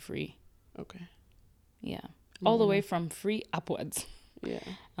down to free. Okay. Yeah. All the way from free upwards. Yeah.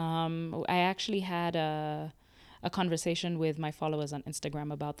 I actually had a conversation with my followers on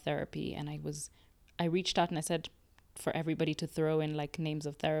Instagram about therapy, and I reached out and I said for everybody to throw in like names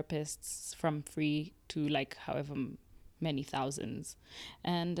of therapists from free to like however many thousands.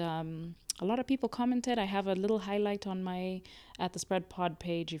 And A lot of people commented. I have a little highlight on my at the Spread Pod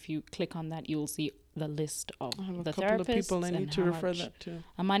page. If you click on that, you will see the list of I have a the couple of therapists people I and need to how refer much. that to.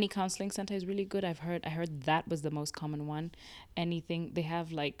 Amani Counseling Center is really good. I heard that was the most common one. Anything they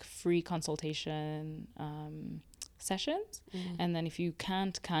have like free consultation sessions, and then if you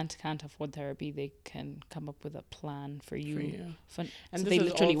can't afford therapy, they can come up with a plan for you. For you. And So this they is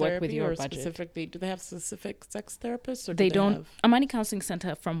literally all work with therapy your or budget. specifically, do they have specific sex therapists or They do don't. have? Amani Counseling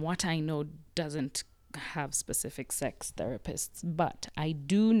Center, from what I know, doesn't have specific sex therapists, but I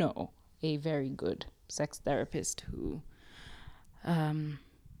do know a very good sex therapist who, I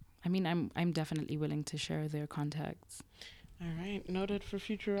mean, I'm definitely willing to share their contacts. All right, noted for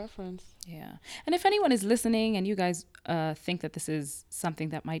future reference. Yeah. And if anyone is listening and you guys think that this is something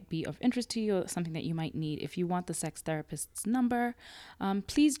that might be of interest to you or something that you might need, if you want the sex therapist's number,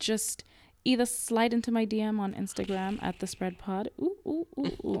 please just either slide into my DM on Instagram at the Spread Pod,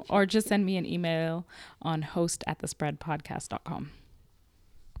 or just send me an email on host@thespreadpodcast.com.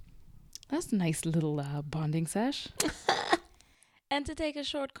 That's a nice little bonding sesh. And to take a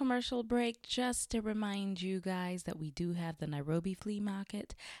short commercial break, just to remind you guys that we do have the Nairobi Flea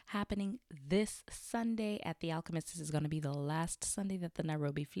Market happening this Sunday at the Alchemist. This is going to be the last Sunday that the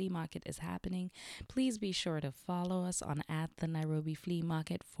Nairobi Flea Market is happening. Please be sure to follow us on at the Nairobi Flea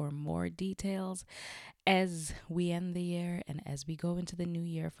Market for more details as we end the year and as we go into the new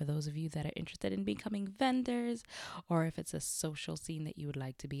year. For those of you that are interested in becoming vendors, or if it's a social scene that you would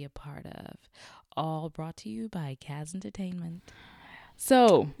like to be a part of, all brought to you by Kaz Entertainment.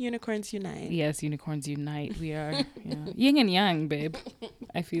 So, Unicorns unite. yes, unicorns unite. We are yin and yang, babe.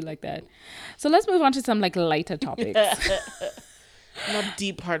 I feel like that. So let's move on to some like lighter topics. Not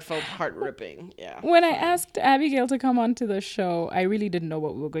deep, heartfelt, heart ripping. Yeah. When I asked Abigail to come onto the show, I really didn't know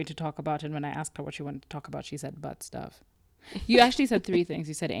what we were going to talk about. And when I asked her what she wanted to talk about, she said butt stuff. You actually said 3 things.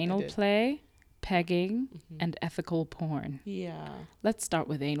 You said anal play, pegging, and ethical porn. Yeah. Let's start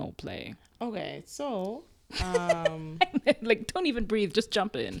with anal play. Okay, so Like, don't even breathe, just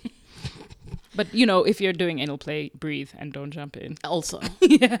jump in. But you know, if you're doing anal play, breathe and don't jump in. also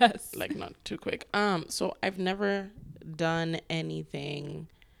Yes. like not too quick. So I've never done anything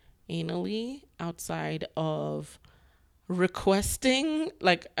anally outside of requesting,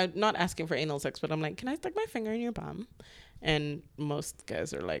 like not asking for anal sex, but I'm like, can I stick my finger in your bum? And most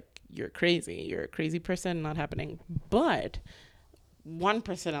guys are like, you're crazy. You're a crazy person. Not happening. But one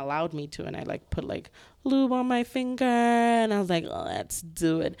person allowed me to, and I like put like lube on my finger, and I was like, oh, let's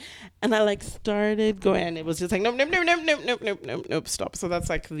do it. And I like started going, and it was just like nope, stop. So that's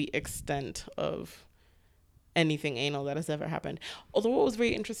like the extent of anything anal that has ever happened. Although what was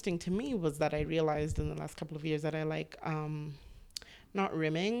very interesting to me was that I realized in the last couple of years that I like not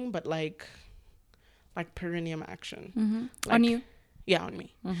rimming, but like perineum action. Like, On you? Yeah, on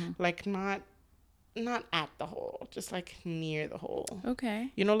me. Like not at the hole, just like near the hole.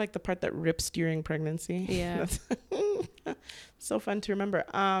 Okay. You know, like the part that rips during pregnancy. Yeah. That's so fun to remember.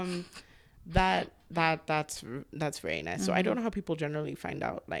 That's very nice. So I don't know how people generally find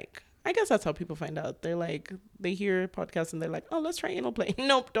out. Like, I guess that's how people find out. They're like, they hear podcasts and they're like, oh, let's try anal play.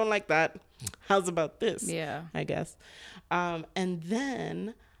 Nope, don't like that. How's about this? Yeah. I guess. And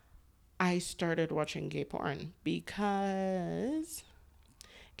then I started watching gay porn because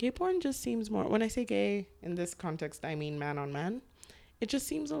gay porn just seems more, when I say gay in this context, I mean man on man. It just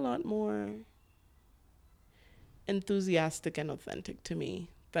seems a lot more enthusiastic and authentic to me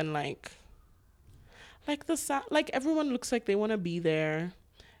than like the sound. Like everyone looks like they want to be there,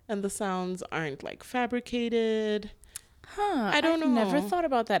 and the sounds aren't like fabricated. I don't know. Never thought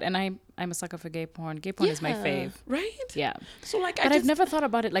about that, and I'm a sucker for gay porn. Gay porn is my fave. Right? Yeah. So like, But I've never thought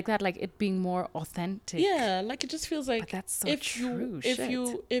about it like that, like it being more authentic. Yeah, like it just feels like But that's so true.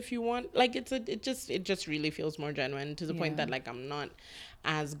 If you want, like it just really feels more genuine to the point that like I'm not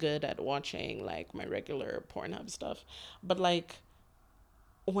as good at watching like my regular Pornhub stuff, but like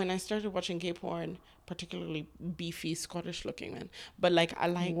when I started watching gay porn, particularly beefy Scottish looking men, but like I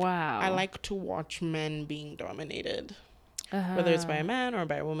like to watch men being dominated, whether it's by a man or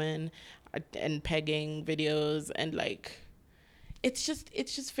by a woman, and pegging videos, and like it's just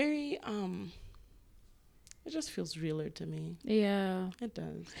very it just feels realer to me. Yeah. It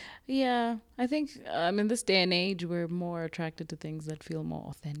does. Yeah. I think in this day and age, we're more attracted to things that feel more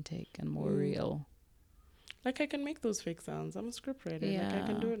authentic and more real. Like I can make those fake sounds. I'm a scriptwriter. Like I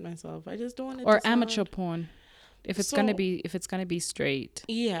can do it myself. I just don't want it or to amateur sound... porn. If it's gonna be straight.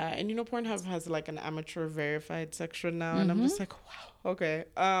 Yeah, and you know Pornhub has like an amateur verified section now, and I'm just like, wow, okay.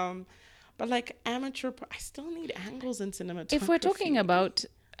 But like amateur, I still need angles and cinematography. If we're talking about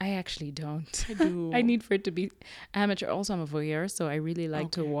I actually don't. I do. I need for it to be amateur. Also, I'm a voyeur, so I really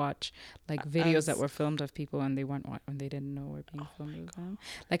like to Okay. watch like videos that As- were filmed of people and they weren't when they didn't know were being Oh filmed. my with them.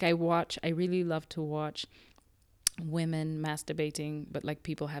 Like I really love to watch women masturbating, but like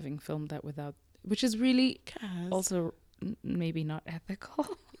people having filmed that without, which is really Kaz. also maybe not ethical.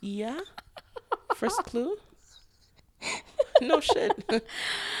 Yeah. First clue. No shit.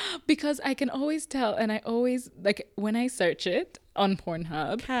 Because I can always tell, and I always like when I search it on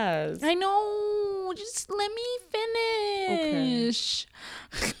Pornhub. Kaz. I know. Just let me finish.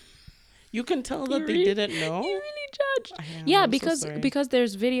 You can tell You that they really- didn't know. You really judged. I am, Yeah, I'm so because sorry.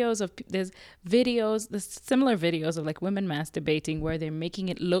 there's there's similar videos of like women masturbating where they're making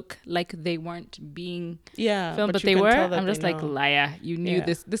it look like they weren't being Yeah, filmed, but you they can were. tell that I'm they just like, know. liar. You knew Yeah.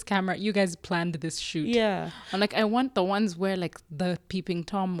 this camera. You guys planned this shoot. Yeah. I'm like, I want the ones where like the peeping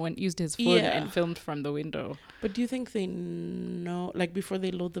Tom used his phone Yeah. and filmed from the window. But do you think they know, like before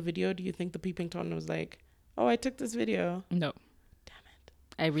they load the video, do you think the peeping Tom was like, oh, I took this video? No. Damn it.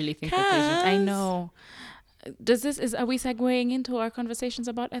 I really think that there's I Kaz. know. Are we segueing into our conversations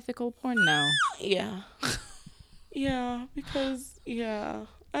about ethical porn now? Yeah. Yeah, because, yeah.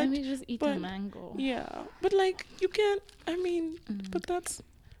 Let me just eat a but- mango. Yeah. But like, you can't, I mean, but that's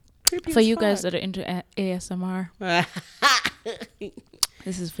creepy For as you guys fuck. that are into ASMR,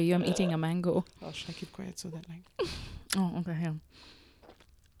 this is for you. I'm eating a mango. Oh, should I keep quiet so that like... Oh, okay. Yeah.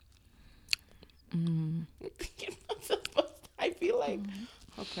 You're not supposed to, I feel like...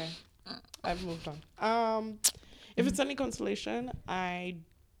 Okay. I've moved on. If it's any consolation,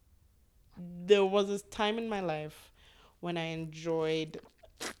 there was this time in my life when I enjoyed,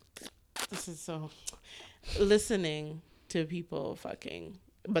 this is so, listening to people fucking,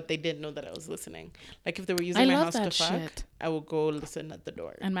 but they didn't know that I was listening. Like if they were using I my love house that to fuck, shit. I would go listen at the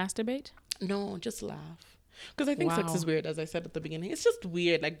door. And masturbate? No, just laugh. Because I think sex Wow. is weird, as I said at the beginning. It's just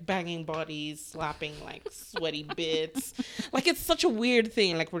weird, like banging bodies, slapping like sweaty bits. Like it's such a weird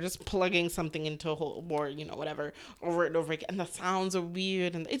thing. Like we're just plugging something into a hole or, you know, whatever, over and over again. And the sounds are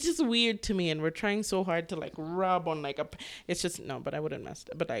weird. And it's just weird to me. And we're trying so hard to like rub on like it's just, no, but I wouldn't mess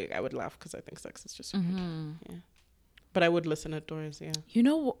it. But I would laugh because I think sex is just weird. Yeah. But I would listen at doors, yeah. You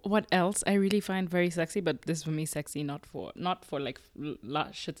know what else I really find very sexy, but this for me sexy, not for like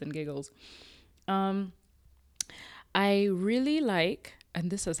shits and giggles. I really like, and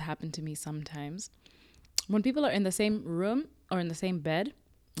this has happened to me sometimes, when people are in the same room or in the same bed,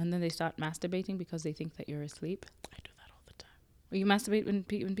 and then they start masturbating because they think that you're asleep. I do that all the time. Or you masturbate when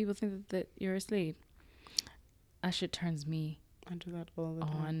people think that you're asleep. That shit turns me I do that all the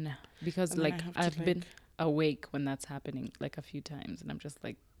time. on because And then I like have to, I've been awake when that's happening like a few times, and I'm just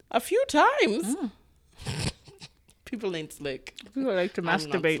like, A few times. oh. People ain't slick. People like to I'm not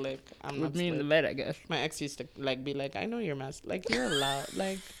masturbate slick. I'm with not me in the slick. bed, I guess. My ex used to like be like, I know you're like you're loud,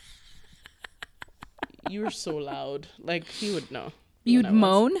 like you're so loud. Like he would know. You'd when I was-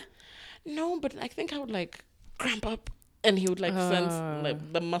 moan? No, but I think I would like cramp up, and he would like sense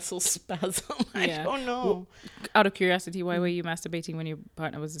like the muscle spasm. I Yeah. don't know, Out of curiosity, why were you masturbating when your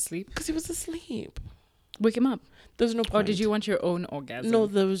partner was asleep? because he was asleep. Wake him up. There's no point. Or did you want your own orgasm? No,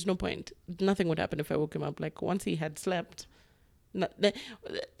 there was no point. Nothing would happen if I woke him up. Like once he had slept,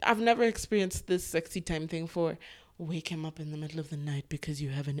 I've never experienced this sexy time thing for wake him up in the middle of the night because you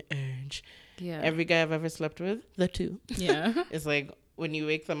have an urge. Yeah. Every guy I've ever slept with, the two, yeah. it's like when you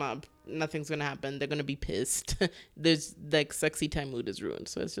wake them up, nothing's gonna happen. They're gonna be pissed. There's like sexy time mood is ruined.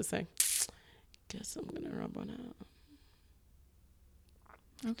 So it's just like, guess I'm gonna rub on it.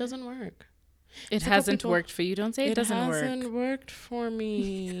 It doesn't work. It It's like how hasn't people- worked for you. Don't say it doesn't work. hasn't worked for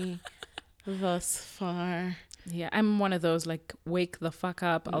me thus far. Yeah, I'm one of those like wake the fuck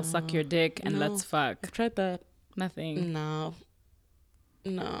up. I'll suck your dick and No. let's fuck. I've tried that. Nothing. No.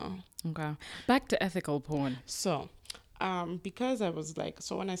 Okay. Back to ethical porn. So, because I was like,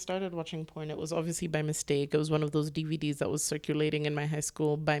 so when I started watching porn, it was obviously by mistake. It was one of those DVDs that was circulating in my high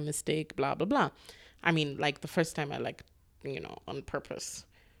school by mistake, blah, blah, blah. I mean, like the first time I like, you know, on purpose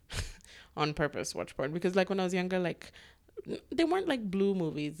watch porn. Because like when I was younger, like they weren't like blue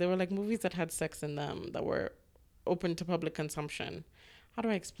movies. They were like movies that had sex in them that were open to public consumption. How do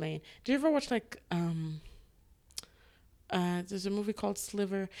I explain? Did you ever watch like, there's a movie called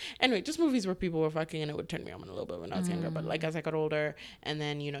Sliver. Anyway, just movies where people were fucking, and it would turn me on a little bit when I was younger. But like as I got older, and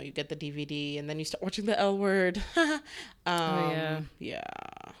then you know you get the DVD, and then you start watching the L Word. Yeah. Yeah.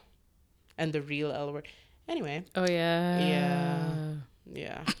 And the real L Word. Anyway, Oh yeah.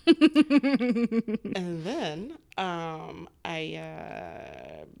 yeah. And then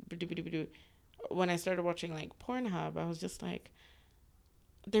when I started watching like Pornhub, I was just like,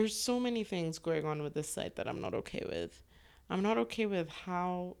 there's so many things going on with this site that I'm not okay with. I'm not okay with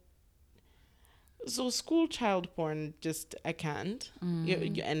how. So school child porn, just I can't.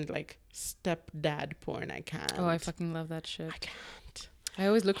 And like stepdad porn, I can't. Oh, I fucking love that shit. I can't. I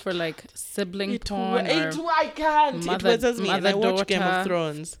always look for like sibling It, porn it, or I can't. mother- It was me, and I mother, watch Game of daughter.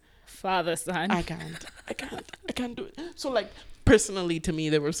 Thrones. father son. I can't. I can't do it. So like personally, to me,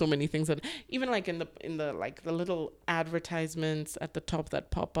 there were so many things that even like in the like the little advertisements at the top that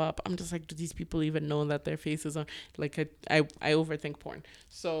pop up, I'm just like, do these people even know that their faces are like I overthink porn.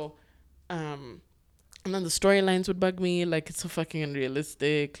 So, and then the storylines would bug me. Like it's so fucking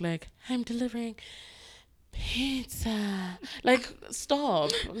unrealistic. Like I'm delivering pizza. Like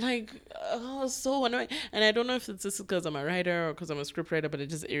stop. Like oh, so annoying. And I don't know if it's just because I'm a writer or because I'm a script writer, but it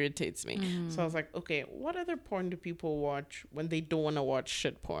just irritates me. So I was like, okay, what other porn do people watch when they don't want to watch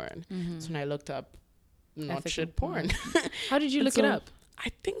shit porn? So when I looked up not Ethical shit porn. How did you And look it so up? I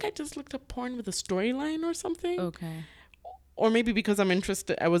think I just looked up porn with a storyline or something. Okay. Or maybe because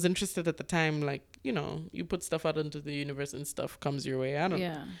I was interested at the time, like, you know, you put stuff out into the universe and stuff comes your way. I don't know.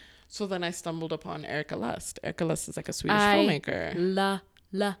 Yeah. So then I stumbled upon Erica Lust. Erica Lust is like a Swedish filmmaker.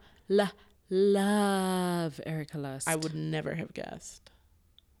 Love Erica Lust. I would never have guessed.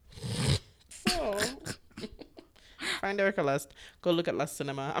 So, find Erica Lust. Go look at Lust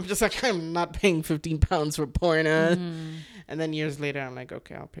Cinema. I'm just like, I'm not paying £15 for porno. And then years later, I'm like,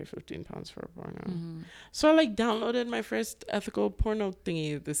 okay, I'll pay £15 for a porno. So I like downloaded my first ethical porno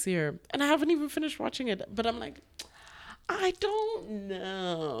thingy this year. And I haven't even finished watching it. But I'm like, I don't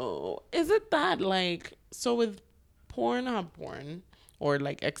know. Is it that like, so with Pornhub porn or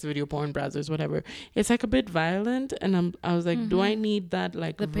like X-video porn browsers, whatever, it's like a bit violent. And I was like, do I need that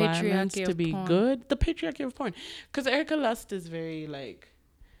like The violence patriarchy to of be porn. good? The patriarchy of porn. Because Erica Lust is very like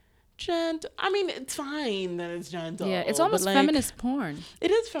gentle. I mean, it's fine that it's gentle. Yeah, it's but, almost like, feminist porn.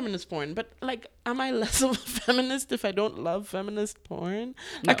 It is feminist porn, but like, am I less of a feminist if I don't love feminist porn?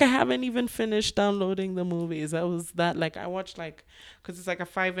 No. Like, I haven't even finished downloading the movies. I watched like, because it's like a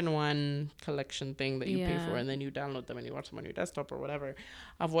 5-in-1 collection thing that you pay for, Yeah. and then you download them and you watch them on your desktop or whatever.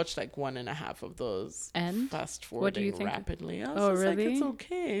 I've watched like 1.5 of those. And Fast what do you forwarding think? rapidly. I was Oh, just like, really? it's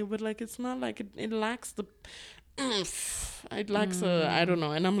okay, but like, it's not like it lacks the. It lacks I don't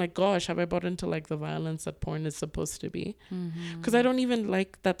know, and I'm like, gosh, have I bought into like the violence that porn is supposed to be? Because I don't even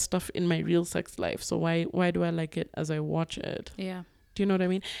like that stuff in my real sex life, so why do I like it as I watch it? Yeah. Do you know what I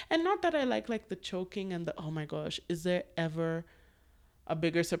mean? And not that I like the choking and the, oh my gosh, is there ever a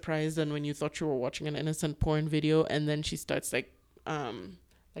bigger surprise than when you thought you were watching an innocent porn video and then she starts like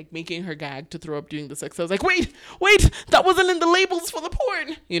making her gag to throw up doing the sex? I was like, wait, that wasn't in the labels for the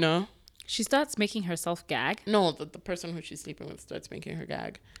porn, you know? She starts making herself gag. No, the person who she's sleeping with starts making her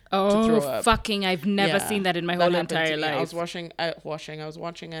gag. Oh, throw up. fucking! I've never Yeah, seen that in my that whole happened to entire me. life. I was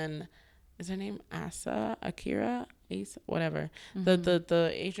watching an, is her name Akira, whatever, the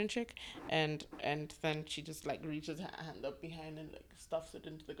Asian chick, and then she just like reaches her hand up behind and like stuffs it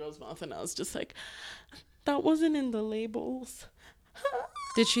into the girl's mouth, and I was just like, that wasn't in the labels.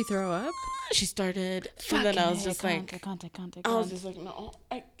 Did she throw up? She started, and then I was just like, I I was just like, no,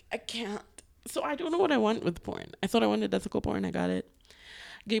 I can't. So I don't know what I want with porn. I thought I wanted ethical porn. I got it.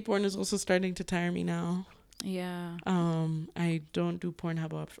 Gay porn is also starting to tire me now. Yeah. I don't do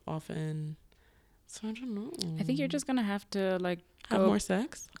Pornhub often. So I don't know. I think you're just gonna have to like Have more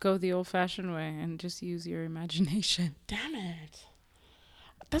sex? go the old-fashioned way and just use your imagination. Damn it.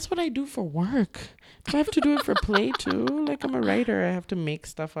 That's what I do for work. Do I have to do it for play too? Like, I'm a writer. I have to make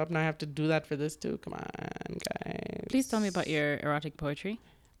stuff up. Now I have to do that for this too. Come on, guys. Please tell me about your erotic poetry.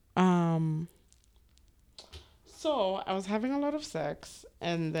 So I was having a lot of sex,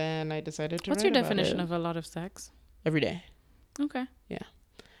 and then I decided to. What's your definition of a lot of sex? every day? Okay.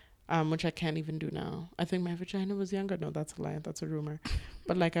 Which I can't even do now. I think my vagina was younger. No, that's a lie. That's a rumor.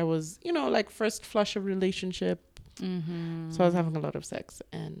 But like, I was, like first flush of relationship. So I was having a lot of sex,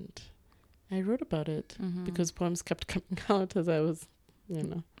 and I wrote about it because poems kept coming out as I was,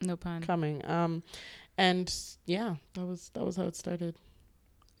 No pun. coming. And yeah, that was how it started.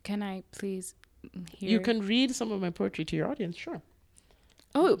 Can I please hear? You can read some of my poetry to your audience, sure.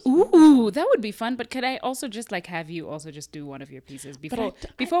 Oh, ooh, that would be fun. But could I also just like have you also just do one of your pieces before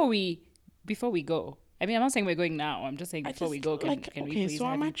we go? I mean, I'm not saying we're going now. I'm just saying before we go, can we please so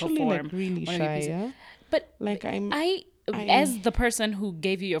have I'm you actually perform like really one of your shy, pieces? yeah? But Like I as the person who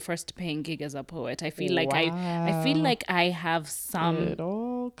gave you your first paying gig as a poet, I feel like I have some. It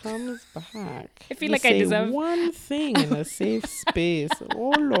all comes back. I feel You like I say deserve one thing in a safe space.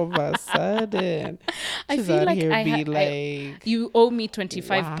 All of a sudden, I she's feel out like here I be ha- like, you owe me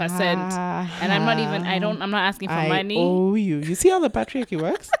 25%, and I'm not asking for money. I owe you. You see how the patriarchy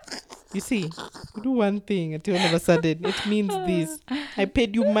works? You see, you do one thing until all of a sudden it means this. I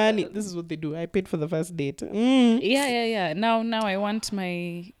paid you money. This is what they do. I paid for the first date. Yeah. Now I want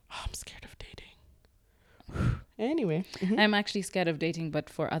my. Oh, I'm scared of dating. Anyway. I'm actually scared of dating, but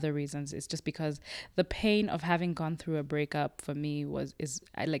for other reasons. It's just because the pain of having gone through a breakup for me is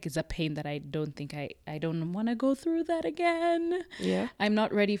a pain that I don't think I don't want to go through that again. Yeah. I'm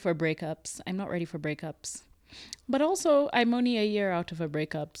not ready for breakups. But also, I'm only a year out of a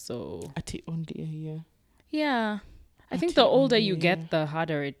breakup, so Ati only a year. yeah. I think the older you get, the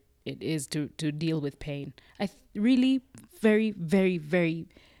harder it is to deal with pain. I really very, very, very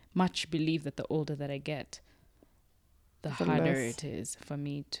much believe that the older that I get, the harder it is for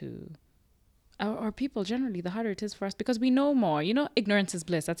me to... Or people generally, the harder it is for us because we know more. You know, ignorance is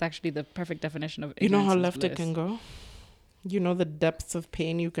bliss. That's actually the perfect definition of ignorance. You know how is left bliss. it can go? You know the depths of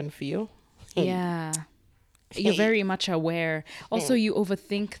pain you can feel? Yeah. You're very much aware. Also, you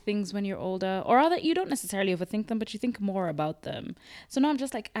overthink things when you're older, or other. You don't necessarily overthink them, but you think more about them. So now I'm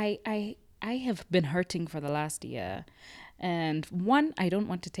just like, I have been hurting for the last year, and one, I don't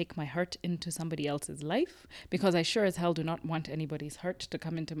want to take my hurt into somebody else's life because I sure as hell do not want anybody's hurt to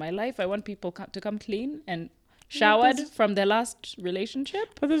come into my life. I want people to come clean and showered from their last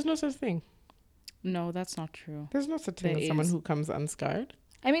relationship. But there's no such thing. No, that's not true. There's no such thing as someone who comes unscarred.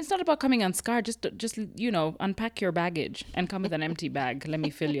 I mean, it's not about coming unscarred. Just unpack your baggage and come with an empty bag. Let me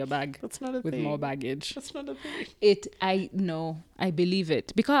fill your bag That's not a with thing. more baggage. That's not a thing. I believe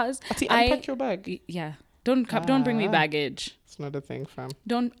it because unpack your bag. Yeah, don't bring me baggage. It's not a thing, fam.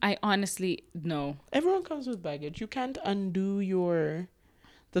 I honestly no. Everyone comes with baggage. You can't undo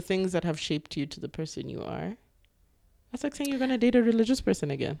the things that have shaped you to the person you are. That's like saying you're gonna date a religious person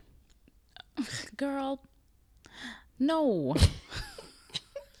again. Girl, no.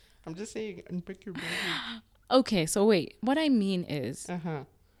 I'm just saying, unpack your baggage. Okay, so wait. What I mean is,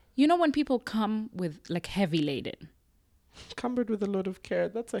 you know when people come with like heavy laden, cumbered with a load of care.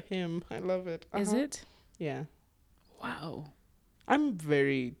 That's a hymn. I love it. Is it? Yeah. Wow. I'm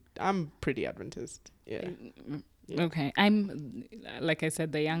pretty Adventist. Yeah. Okay. I'm, like I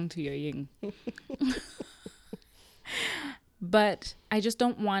said, the yang to your yin. But I just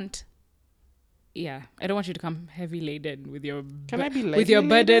don't want... Yeah, I don't want you to come heavy laden with your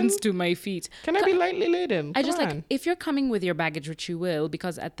burdens to my feet. Can I be lightly laden? I just like if you're coming with your baggage, which you will,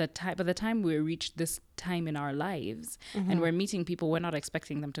 because by the time we reach this time in our lives and we're meeting people, we're not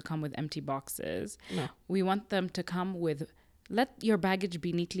expecting them to come with empty boxes. No, we want them to come with. Let your baggage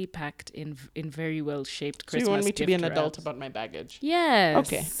be neatly packed in very well shaped Christmas. So you want me to be an adult wraps. About my baggage? Yes.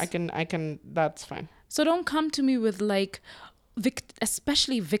 Okay, I can. That's fine. So don't come to me with like.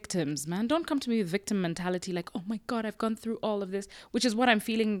 Especially victims, man. Don't come to me with victim mentality like, oh my God, I've gone through all of this, which is what I'm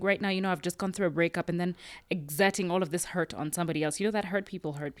feeling right now. You know, I've just gone through a breakup and then exerting all of this hurt on somebody else. You know that hurt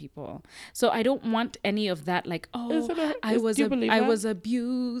people. So I don't want any of that like, oh, I was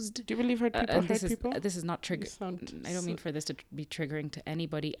abused. Do you believe hurt people hurt people? This is not trigger. I don't mean for this to be triggering to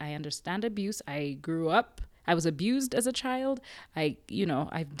anybody. I understand abuse. I grew up. I was abused as a child.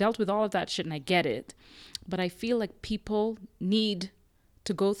 I've dealt with all of that shit and I get it. But I feel like people need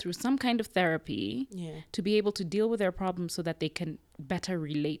to go through some kind of therapy to be able to deal with their problems so that they can better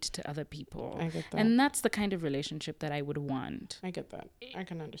relate to other people. I get that. And that's the kind of relationship that I would want. I get that. I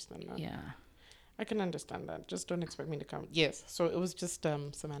can understand that. Yeah. I can understand that. Just don't expect me to come. Yes. So it was just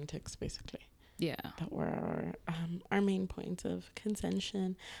semantics, basically. Yeah. That were our main points of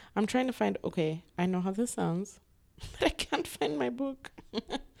contention. I'm trying to find... Okay, I know how this sounds, but I can't find my book.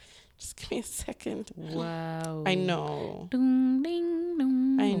 Just give me a second. Wow. I know. Ding, ding,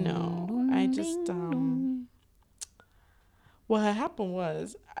 ding, I know. ding, I just ding. What happened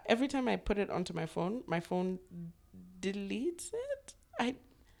was every time I put it onto my phone deletes it.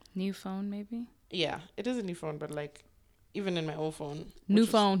 New phone, maybe? Yeah, it is a new phone, but like even in my old phone. New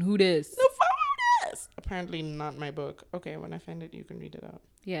phone, who this? New phone, who this? Apparently not my book. Okay, when I find it, you can read it out.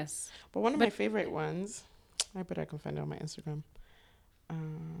 Yes. But one of my favorite ones, I bet I can find it on my Instagram.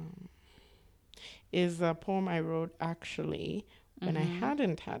 Is a poem I wrote actually when I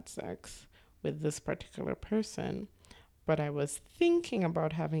hadn't had sex with this particular person, but I was thinking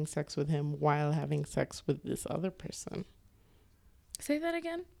about having sex with him while having sex with this other person. Say that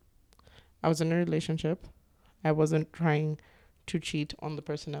again. I was in a relationship. I wasn't trying to cheat on the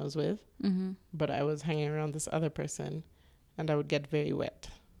person I was with, but I was hanging around this other person and I would get very wet.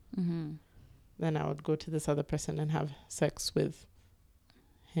 Then I would go to this other person and have sex with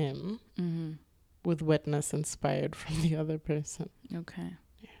him with wetness inspired from the other person. Okay.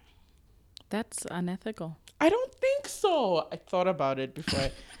 Yeah. That's unethical. I don't think so. I thought about it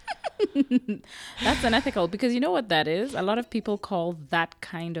before That's unethical because you know what that is? A lot of people call that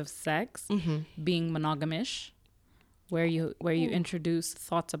kind of sex being monogamish, where you introduce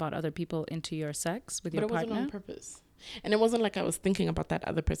thoughts about other people into your sex with But your it wasn't partner. on purpose. And it wasn't like I was thinking about that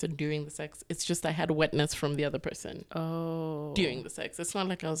other person during the sex. It's just I had wetness from the other person during the sex. It's not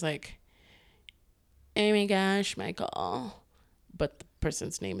like I was like, oh my gosh, Michael. But the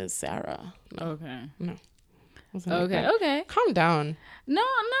person's name is Sarah. No. Okay. No. Wasn't like Okay. that. Okay. Calm down. No,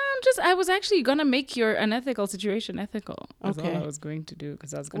 I was actually gonna make your unethical situation ethical. That's all Okay. I was going to do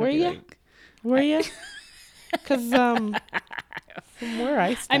because I was gonna Were be ya? like, Were you? Because from where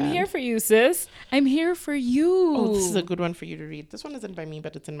I stand. I'm here for you, sis. I'm here for you. Oh, this is a good one for you to read. This one isn't by me,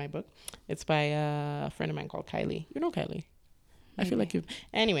 but it's in my book. It's by a friend of mine called Kylie. You know Kylie. I feel like you.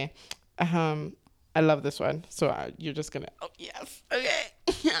 Anyway, I love this one. So you're just gonna. Oh yes.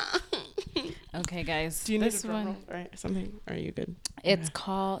 Okay. Okay, guys. Do you need this a drum one? roll or something? Are you good? It's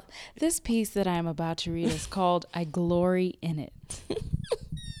called. This piece that I'm about to read is called "I Glory in It."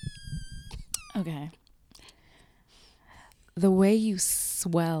 Okay. The way you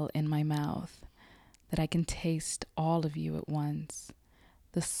swell in my mouth, that I can taste all of you at once.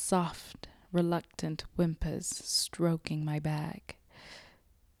 The soft, reluctant whimpers stroking my back.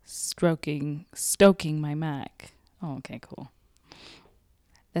 Stoking my Mac. Oh, okay, cool.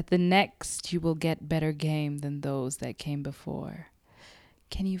 That the next you will get better game than those that came before.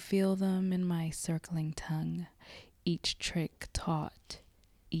 Can you feel them in my circling tongue? Each trick taught,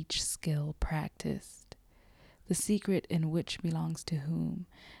 each skill practiced. The secret in which belongs to whom,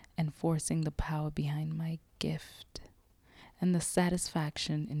 enforcing the power behind my gift, and the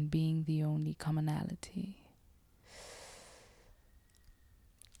satisfaction in being the only commonality.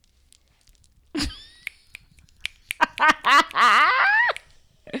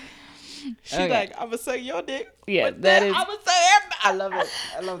 She's Okay. like, I'm gonna say your dick. Yeah, but that then is- I'm gonna say everybody. I love it.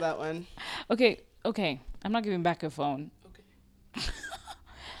 I love that one. Okay. I'm not giving back your phone.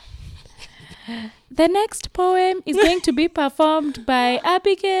 The next poem is going to be performed by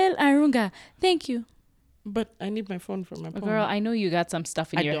Abigail Arunga. Thank you. But I need my phone for my poem. Girl, I know you got some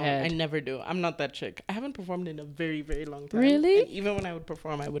stuff in I your don't. head. I never do. I'm not that chick. I haven't performed in a very, very long time. Really? And even when I would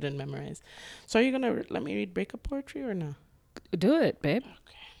perform, I wouldn't memorize. So are you gonna let me read breakup poetry or no? Do it, babe.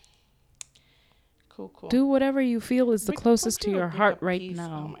 Cool. Do whatever you feel is the Break- closest what to kind your of heart breakup right piece? Oh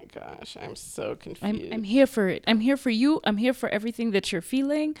now. my gosh, I'm so confused. I'm here for it. I'm here for you. I'm here for everything that you're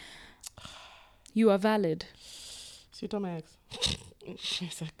feeling. You are valid. So you tell my ex.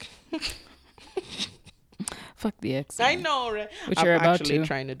 She's like, Fuck the ex. I know, right? Which I'm you're about actually to.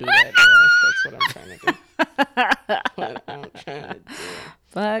 trying to do that. Yeah, that's what I'm trying to do. What I'm trying to do.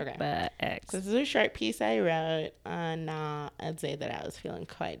 Fuck Okay. the ex. This is a short piece I wrote on a day that I was feeling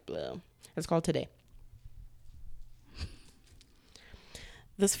quite blue. It's called Today.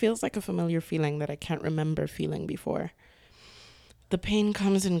 This feels like a familiar feeling that I can't remember feeling before. The pain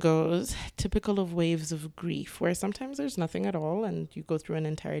comes and goes, typical of waves of grief, where sometimes there's nothing at all and you go through an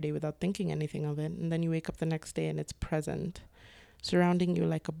entire day without thinking anything of it, and then you wake up the next day and it's present, surrounding you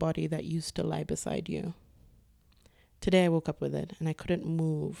like a body that used to lie beside you. Today I woke up with it, and I couldn't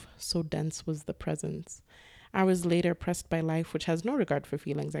move, so dense was the presence. Hours later, pressed by life, which has no regard for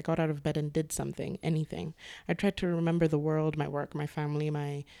feelings, I got out of bed and did something, anything. I tried to remember the world, my work, my family,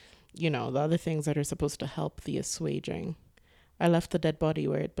 the other things that are supposed to help the assuaging. I left the dead body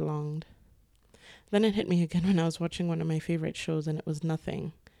where it belonged. Then it hit me again when I was watching one of my favorite shows, and it was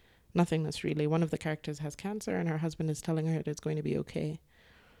nothing. Nothingness, really. One of the characters has cancer, and her husband is telling her that it's going to be okay.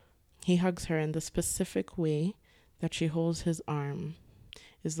 He hugs her, in the specific way that she holds his arm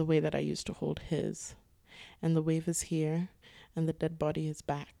is the way that I used to hold his. And the wave is here, and the dead body is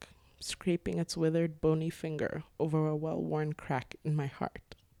back, scraping its withered, bony finger over a well-worn crack in my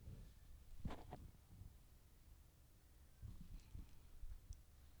heart.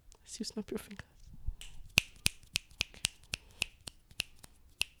 As you snap your fingers.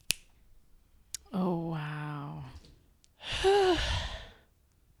 Oh, wow.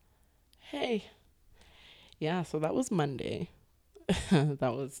 Hey. Yeah, so that was Monday.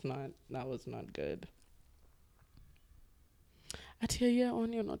 that was not good. Atia,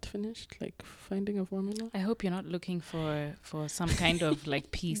 on you're not finished, like finding a formula? I hope you're not looking for some kind of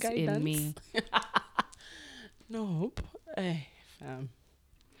like peace in me. Nope. Hey, fam.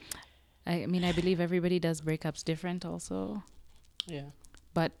 I mean, I believe everybody does breakups different also. Yeah,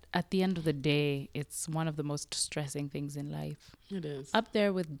 But at the end of the day, it's one of the most stressing things in life. it is. Up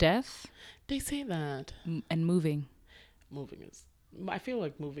there with death They say that and moving. I feel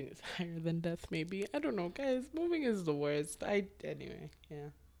like moving is higher than death, maybe. I don't know, guys. Moving is the worst. Anyway, yeah.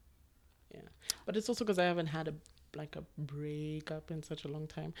 But it's also because I haven't had like a breakup in such a long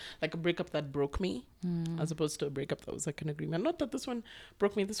time. Like a breakup that broke me, as opposed to a breakup that was like an agreement. Not that this one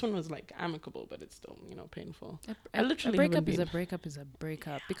broke me. This one was like amicable, but it's still, you know, painful. I literally a breakup haven't is been. a breakup is a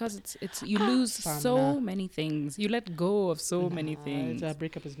breakup because it's you lose so many things. You let go of so many things. A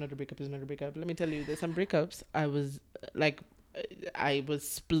breakup is not a breakup. Is not a breakup. Let me tell you, there's some breakups. I was like, I was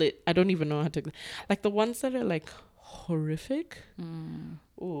split. I don't even know how to, like the ones that are like horrific.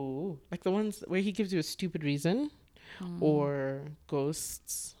 Oh, like the ones where he gives you a stupid reason, or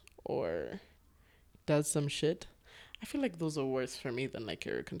ghosts, or does some shit. I feel like those are worse for me than like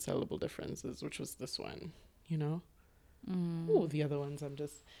irreconcilable differences, which was this one, you know. Oh, the other ones,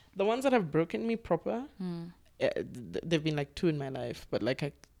 the ones that have broken me proper. They've been like two in my life, but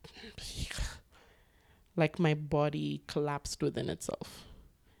like like my body collapsed within itself.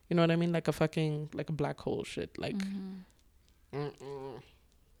 You know what I mean? Like a black hole shit. Like,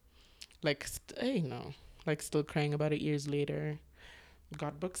 like, hey, no. Like still crying about it years later.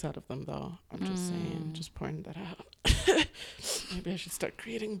 Got books out of them though. I'm just saying, just pouring that out. Maybe I should start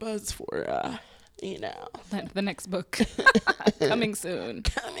creating buzz for, you know. The next book. Coming soon.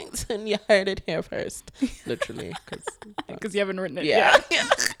 Coming soon. You heard it here first. Literally. Because you haven't written it yeah.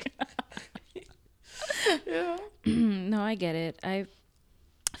 yet. Yeah. No, I get it.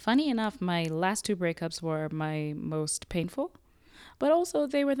 Funny enough, my last two breakups were my most painful, but also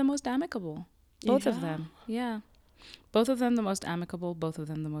they were the most amicable. Both of them. Yeah. Both of them the most amicable, both of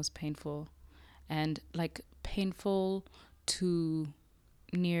them the most painful. And like painful to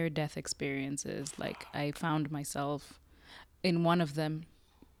near death experiences. Like I found myself in one of them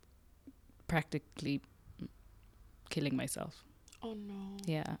practically killing myself. Oh no.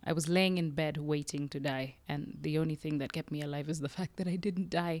 Yeah, I was laying in bed waiting to die, and the only thing that kept me alive is the fact that I didn't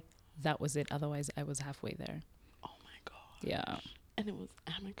die. That was it. Otherwise, I was halfway there. Oh my god. Yeah. And it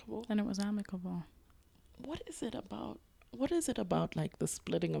was amicable. What is it about? What is it about like the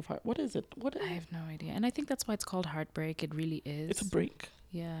splitting of heart? What is it? I have no idea. And I think that's why it's called heartbreak. It really is. It's a break.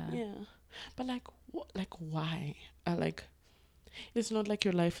 Yeah. Yeah. But like why? It's not like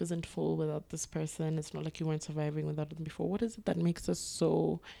your life isn't full without this person. It's not like you weren't surviving without them before. What is it that makes us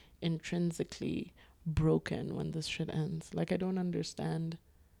so intrinsically broken when this shit ends? Like, I don't understand.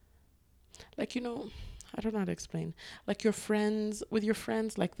 Like, you know, I don't know how to explain. Like with your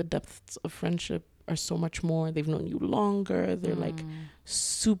friends, like the depths of friendship are so much more. They've known you longer. They're like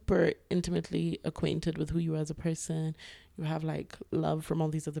super intimately acquainted with who you are as a person. You have like love from all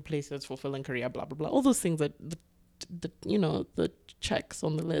these other places, fulfilling career, blah, blah, blah. All those things that the checks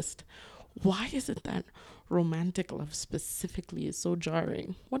on the list. Why is it that romantic love specifically is so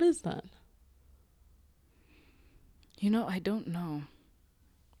jarring? What is that? You know, I don't know.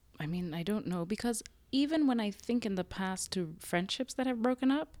 I don't know, because even when I think in the past to friendships that have broken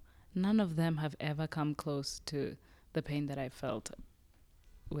up, none of them have ever come close to the pain that I felt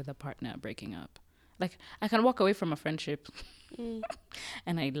with a partner breaking up. Like, I can walk away from a friendship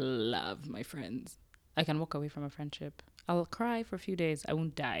and I love my friends. I can walk away from a friendship. I'll cry for a few days. I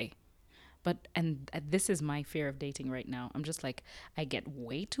won't die. But this is my fear of dating right now. I'm just like, I get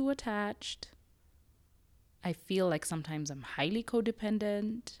way too attached. I feel like sometimes I'm highly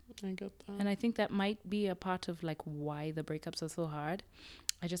codependent. I get that. And I think that might be a part of like why the breakups are so hard.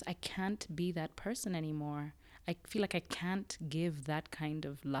 I can't be that person anymore. I feel like I can't give that kind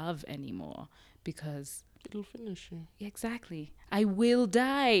of love anymore because it'll finish you. Exactly. I will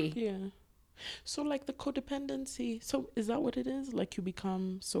die. Yeah. So like the codependency, so is that what it is? Like you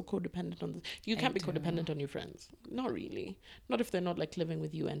become so codependent on you can't be codependent on your friends. Not really. Not if they're not like living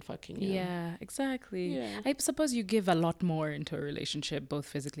with you and fucking you. Yeah, exactly. Yeah. I suppose you give a lot more into a relationship, both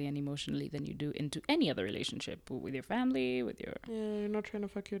physically and emotionally, than you do into any other relationship with your family, with your... Yeah, you're not trying to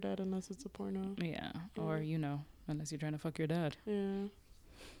fuck your dad unless it's a porno. Yeah, or, unless you're trying to fuck your dad. Yeah.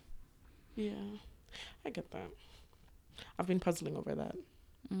 Yeah. I get that. I've been puzzling over that.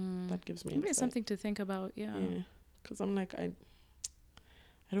 That gives me maybe something to think about. Yeah, because I'm like, I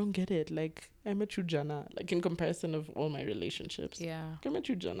don't get it. Like, I met you, Jana, like in comparison of all my relationships. Yeah, I met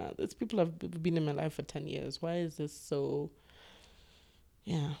you, Jana. There's people have been in my life for 10 years. Why is this so?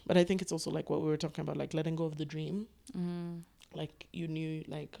 Yeah, but I think it's also like what we were talking about, like letting go of the dream. Like you knew,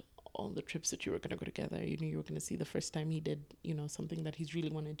 like all the trips that you were gonna go together. You knew you were gonna see the first time he did, something that he's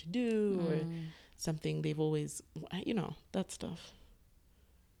really wanted to do, or something they've always, that stuff.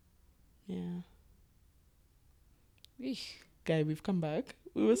 Yeah. Eesh. Guy, we've come back.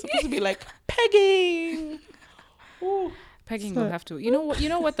 We were supposed to be like pegging. Ooh. Pegging will have to. You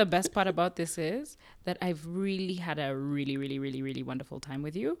know what the best part about this is? That I've really had a really, really, really, really wonderful time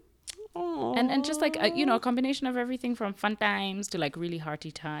with you. And just like a combination of everything from fun times to like really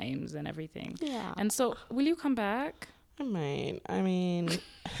hearty times and everything. Yeah. And so, will you come back? I mean, you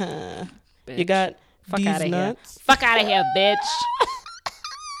Bitch. got Fuck these out of here. nuts. Fuck out of here, bitch.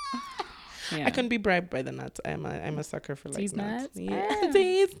 Yeah. I couldn't be bribed by the nuts. I'm a sucker for like These nuts. nuts? Yeah. Ah.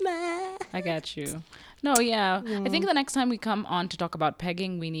 These nuts. I got you. No, yeah. I think the next time we come on to talk about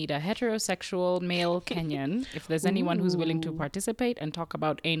pegging, we need a heterosexual male Kenyan, if there's anyone who's willing to participate and talk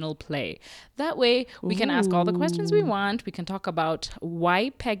about anal play. That way, we can ask all the questions we want. We can talk about why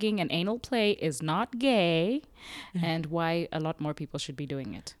pegging and anal play is not gay and why a lot more people should be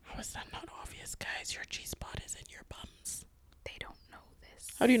doing it. How is that not obvious, guys? Your G-spot is in your bums. They don't know this.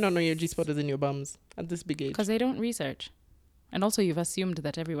 How do you not know your G-spot is in your bums at this big age? Because they don't research. And also, you've assumed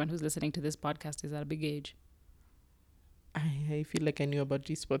that everyone who's listening to this podcast is at a big age. I feel like I knew about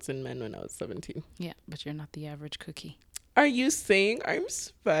G-spots in men when I was 17. Yeah, but you're not the average cookie. Are you saying I'm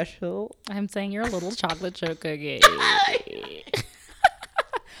special? I'm saying you're a little chocolate chip cookie.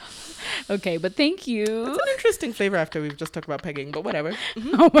 Okay, but thank you. It's an interesting flavor after we've just talked about pegging, but whatever.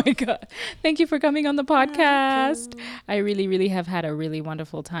 Oh my God. Thank you for coming on the podcast. I really, really have had a really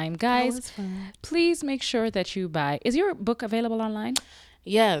wonderful time. Guys, please make sure that you buy. Is your book available online?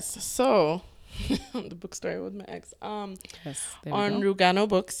 Yes. So, the bookstore with my ex. Yes. On Rugano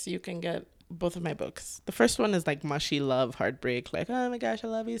Books, you can get both of my books. The first one is like mushy love, heartbreak, like, oh my gosh, I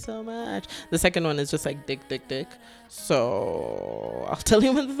love you so much. The second one is just like dick. So I'll tell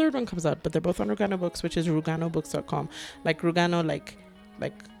you when the third one comes out, but they're both on Rugano Books, which is ruganobooks.com. Like Rugano, like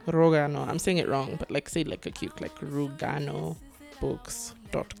Rogano. I'm saying it wrong, but like say like a cute, like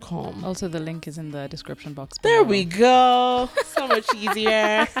ruganobooks.com. Also, the link is in the description box There below. we go. So much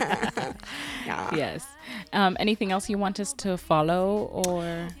easier. Yeah. Yes. Anything else you want us to follow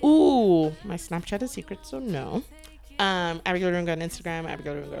or? Ooh, my Snapchat is secret, so no. Abigail Arunga on Instagram,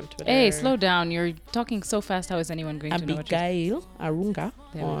 Abigail Arunga on Twitter. Hey, slow down. You're talking so fast. How is anyone going to know what you're Abigail Arunga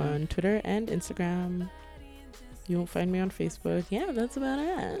There we on Twitter and Instagram. You won't find me on Facebook. Yeah, that's about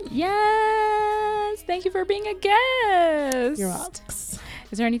it. Yes. Thank you for being a guest. You're welcome.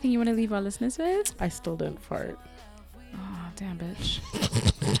 Is there anything you want to leave our listeners with? I still didn't fart. Oh, damn, bitch.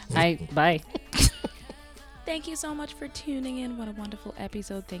 Bye. Thank you so much for tuning in. What a wonderful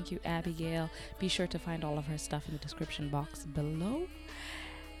episode. Thank you, Abigail. Be sure to find all of her stuff in the description box below.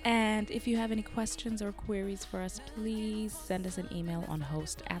 And if you have any questions or queries for us, please send us an email on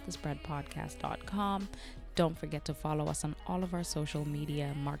host@thespreadpodcast.com. Don't forget to follow us on all of our social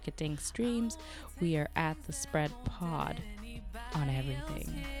media marketing streams. We are at The Spread Pod on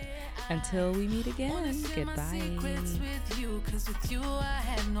everything. Until we meet again, goodbye. With you, 'cause with you I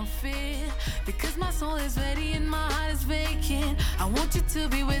have no fear. Because my soul is ready and my heart is vacant. I want you to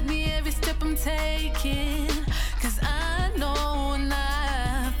be with me every step I'm taking. 'Cause I know and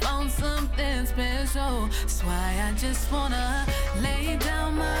I found something special. That's why I just wanna lay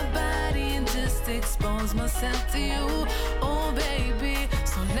down my body and just expose myself to you. Oh baby,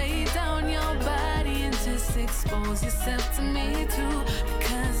 so lay down your body and just expose yourself to me too.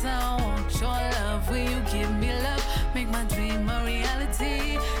 Because I want your love. Will you give me love? Make my dream a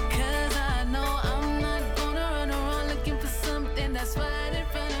reality.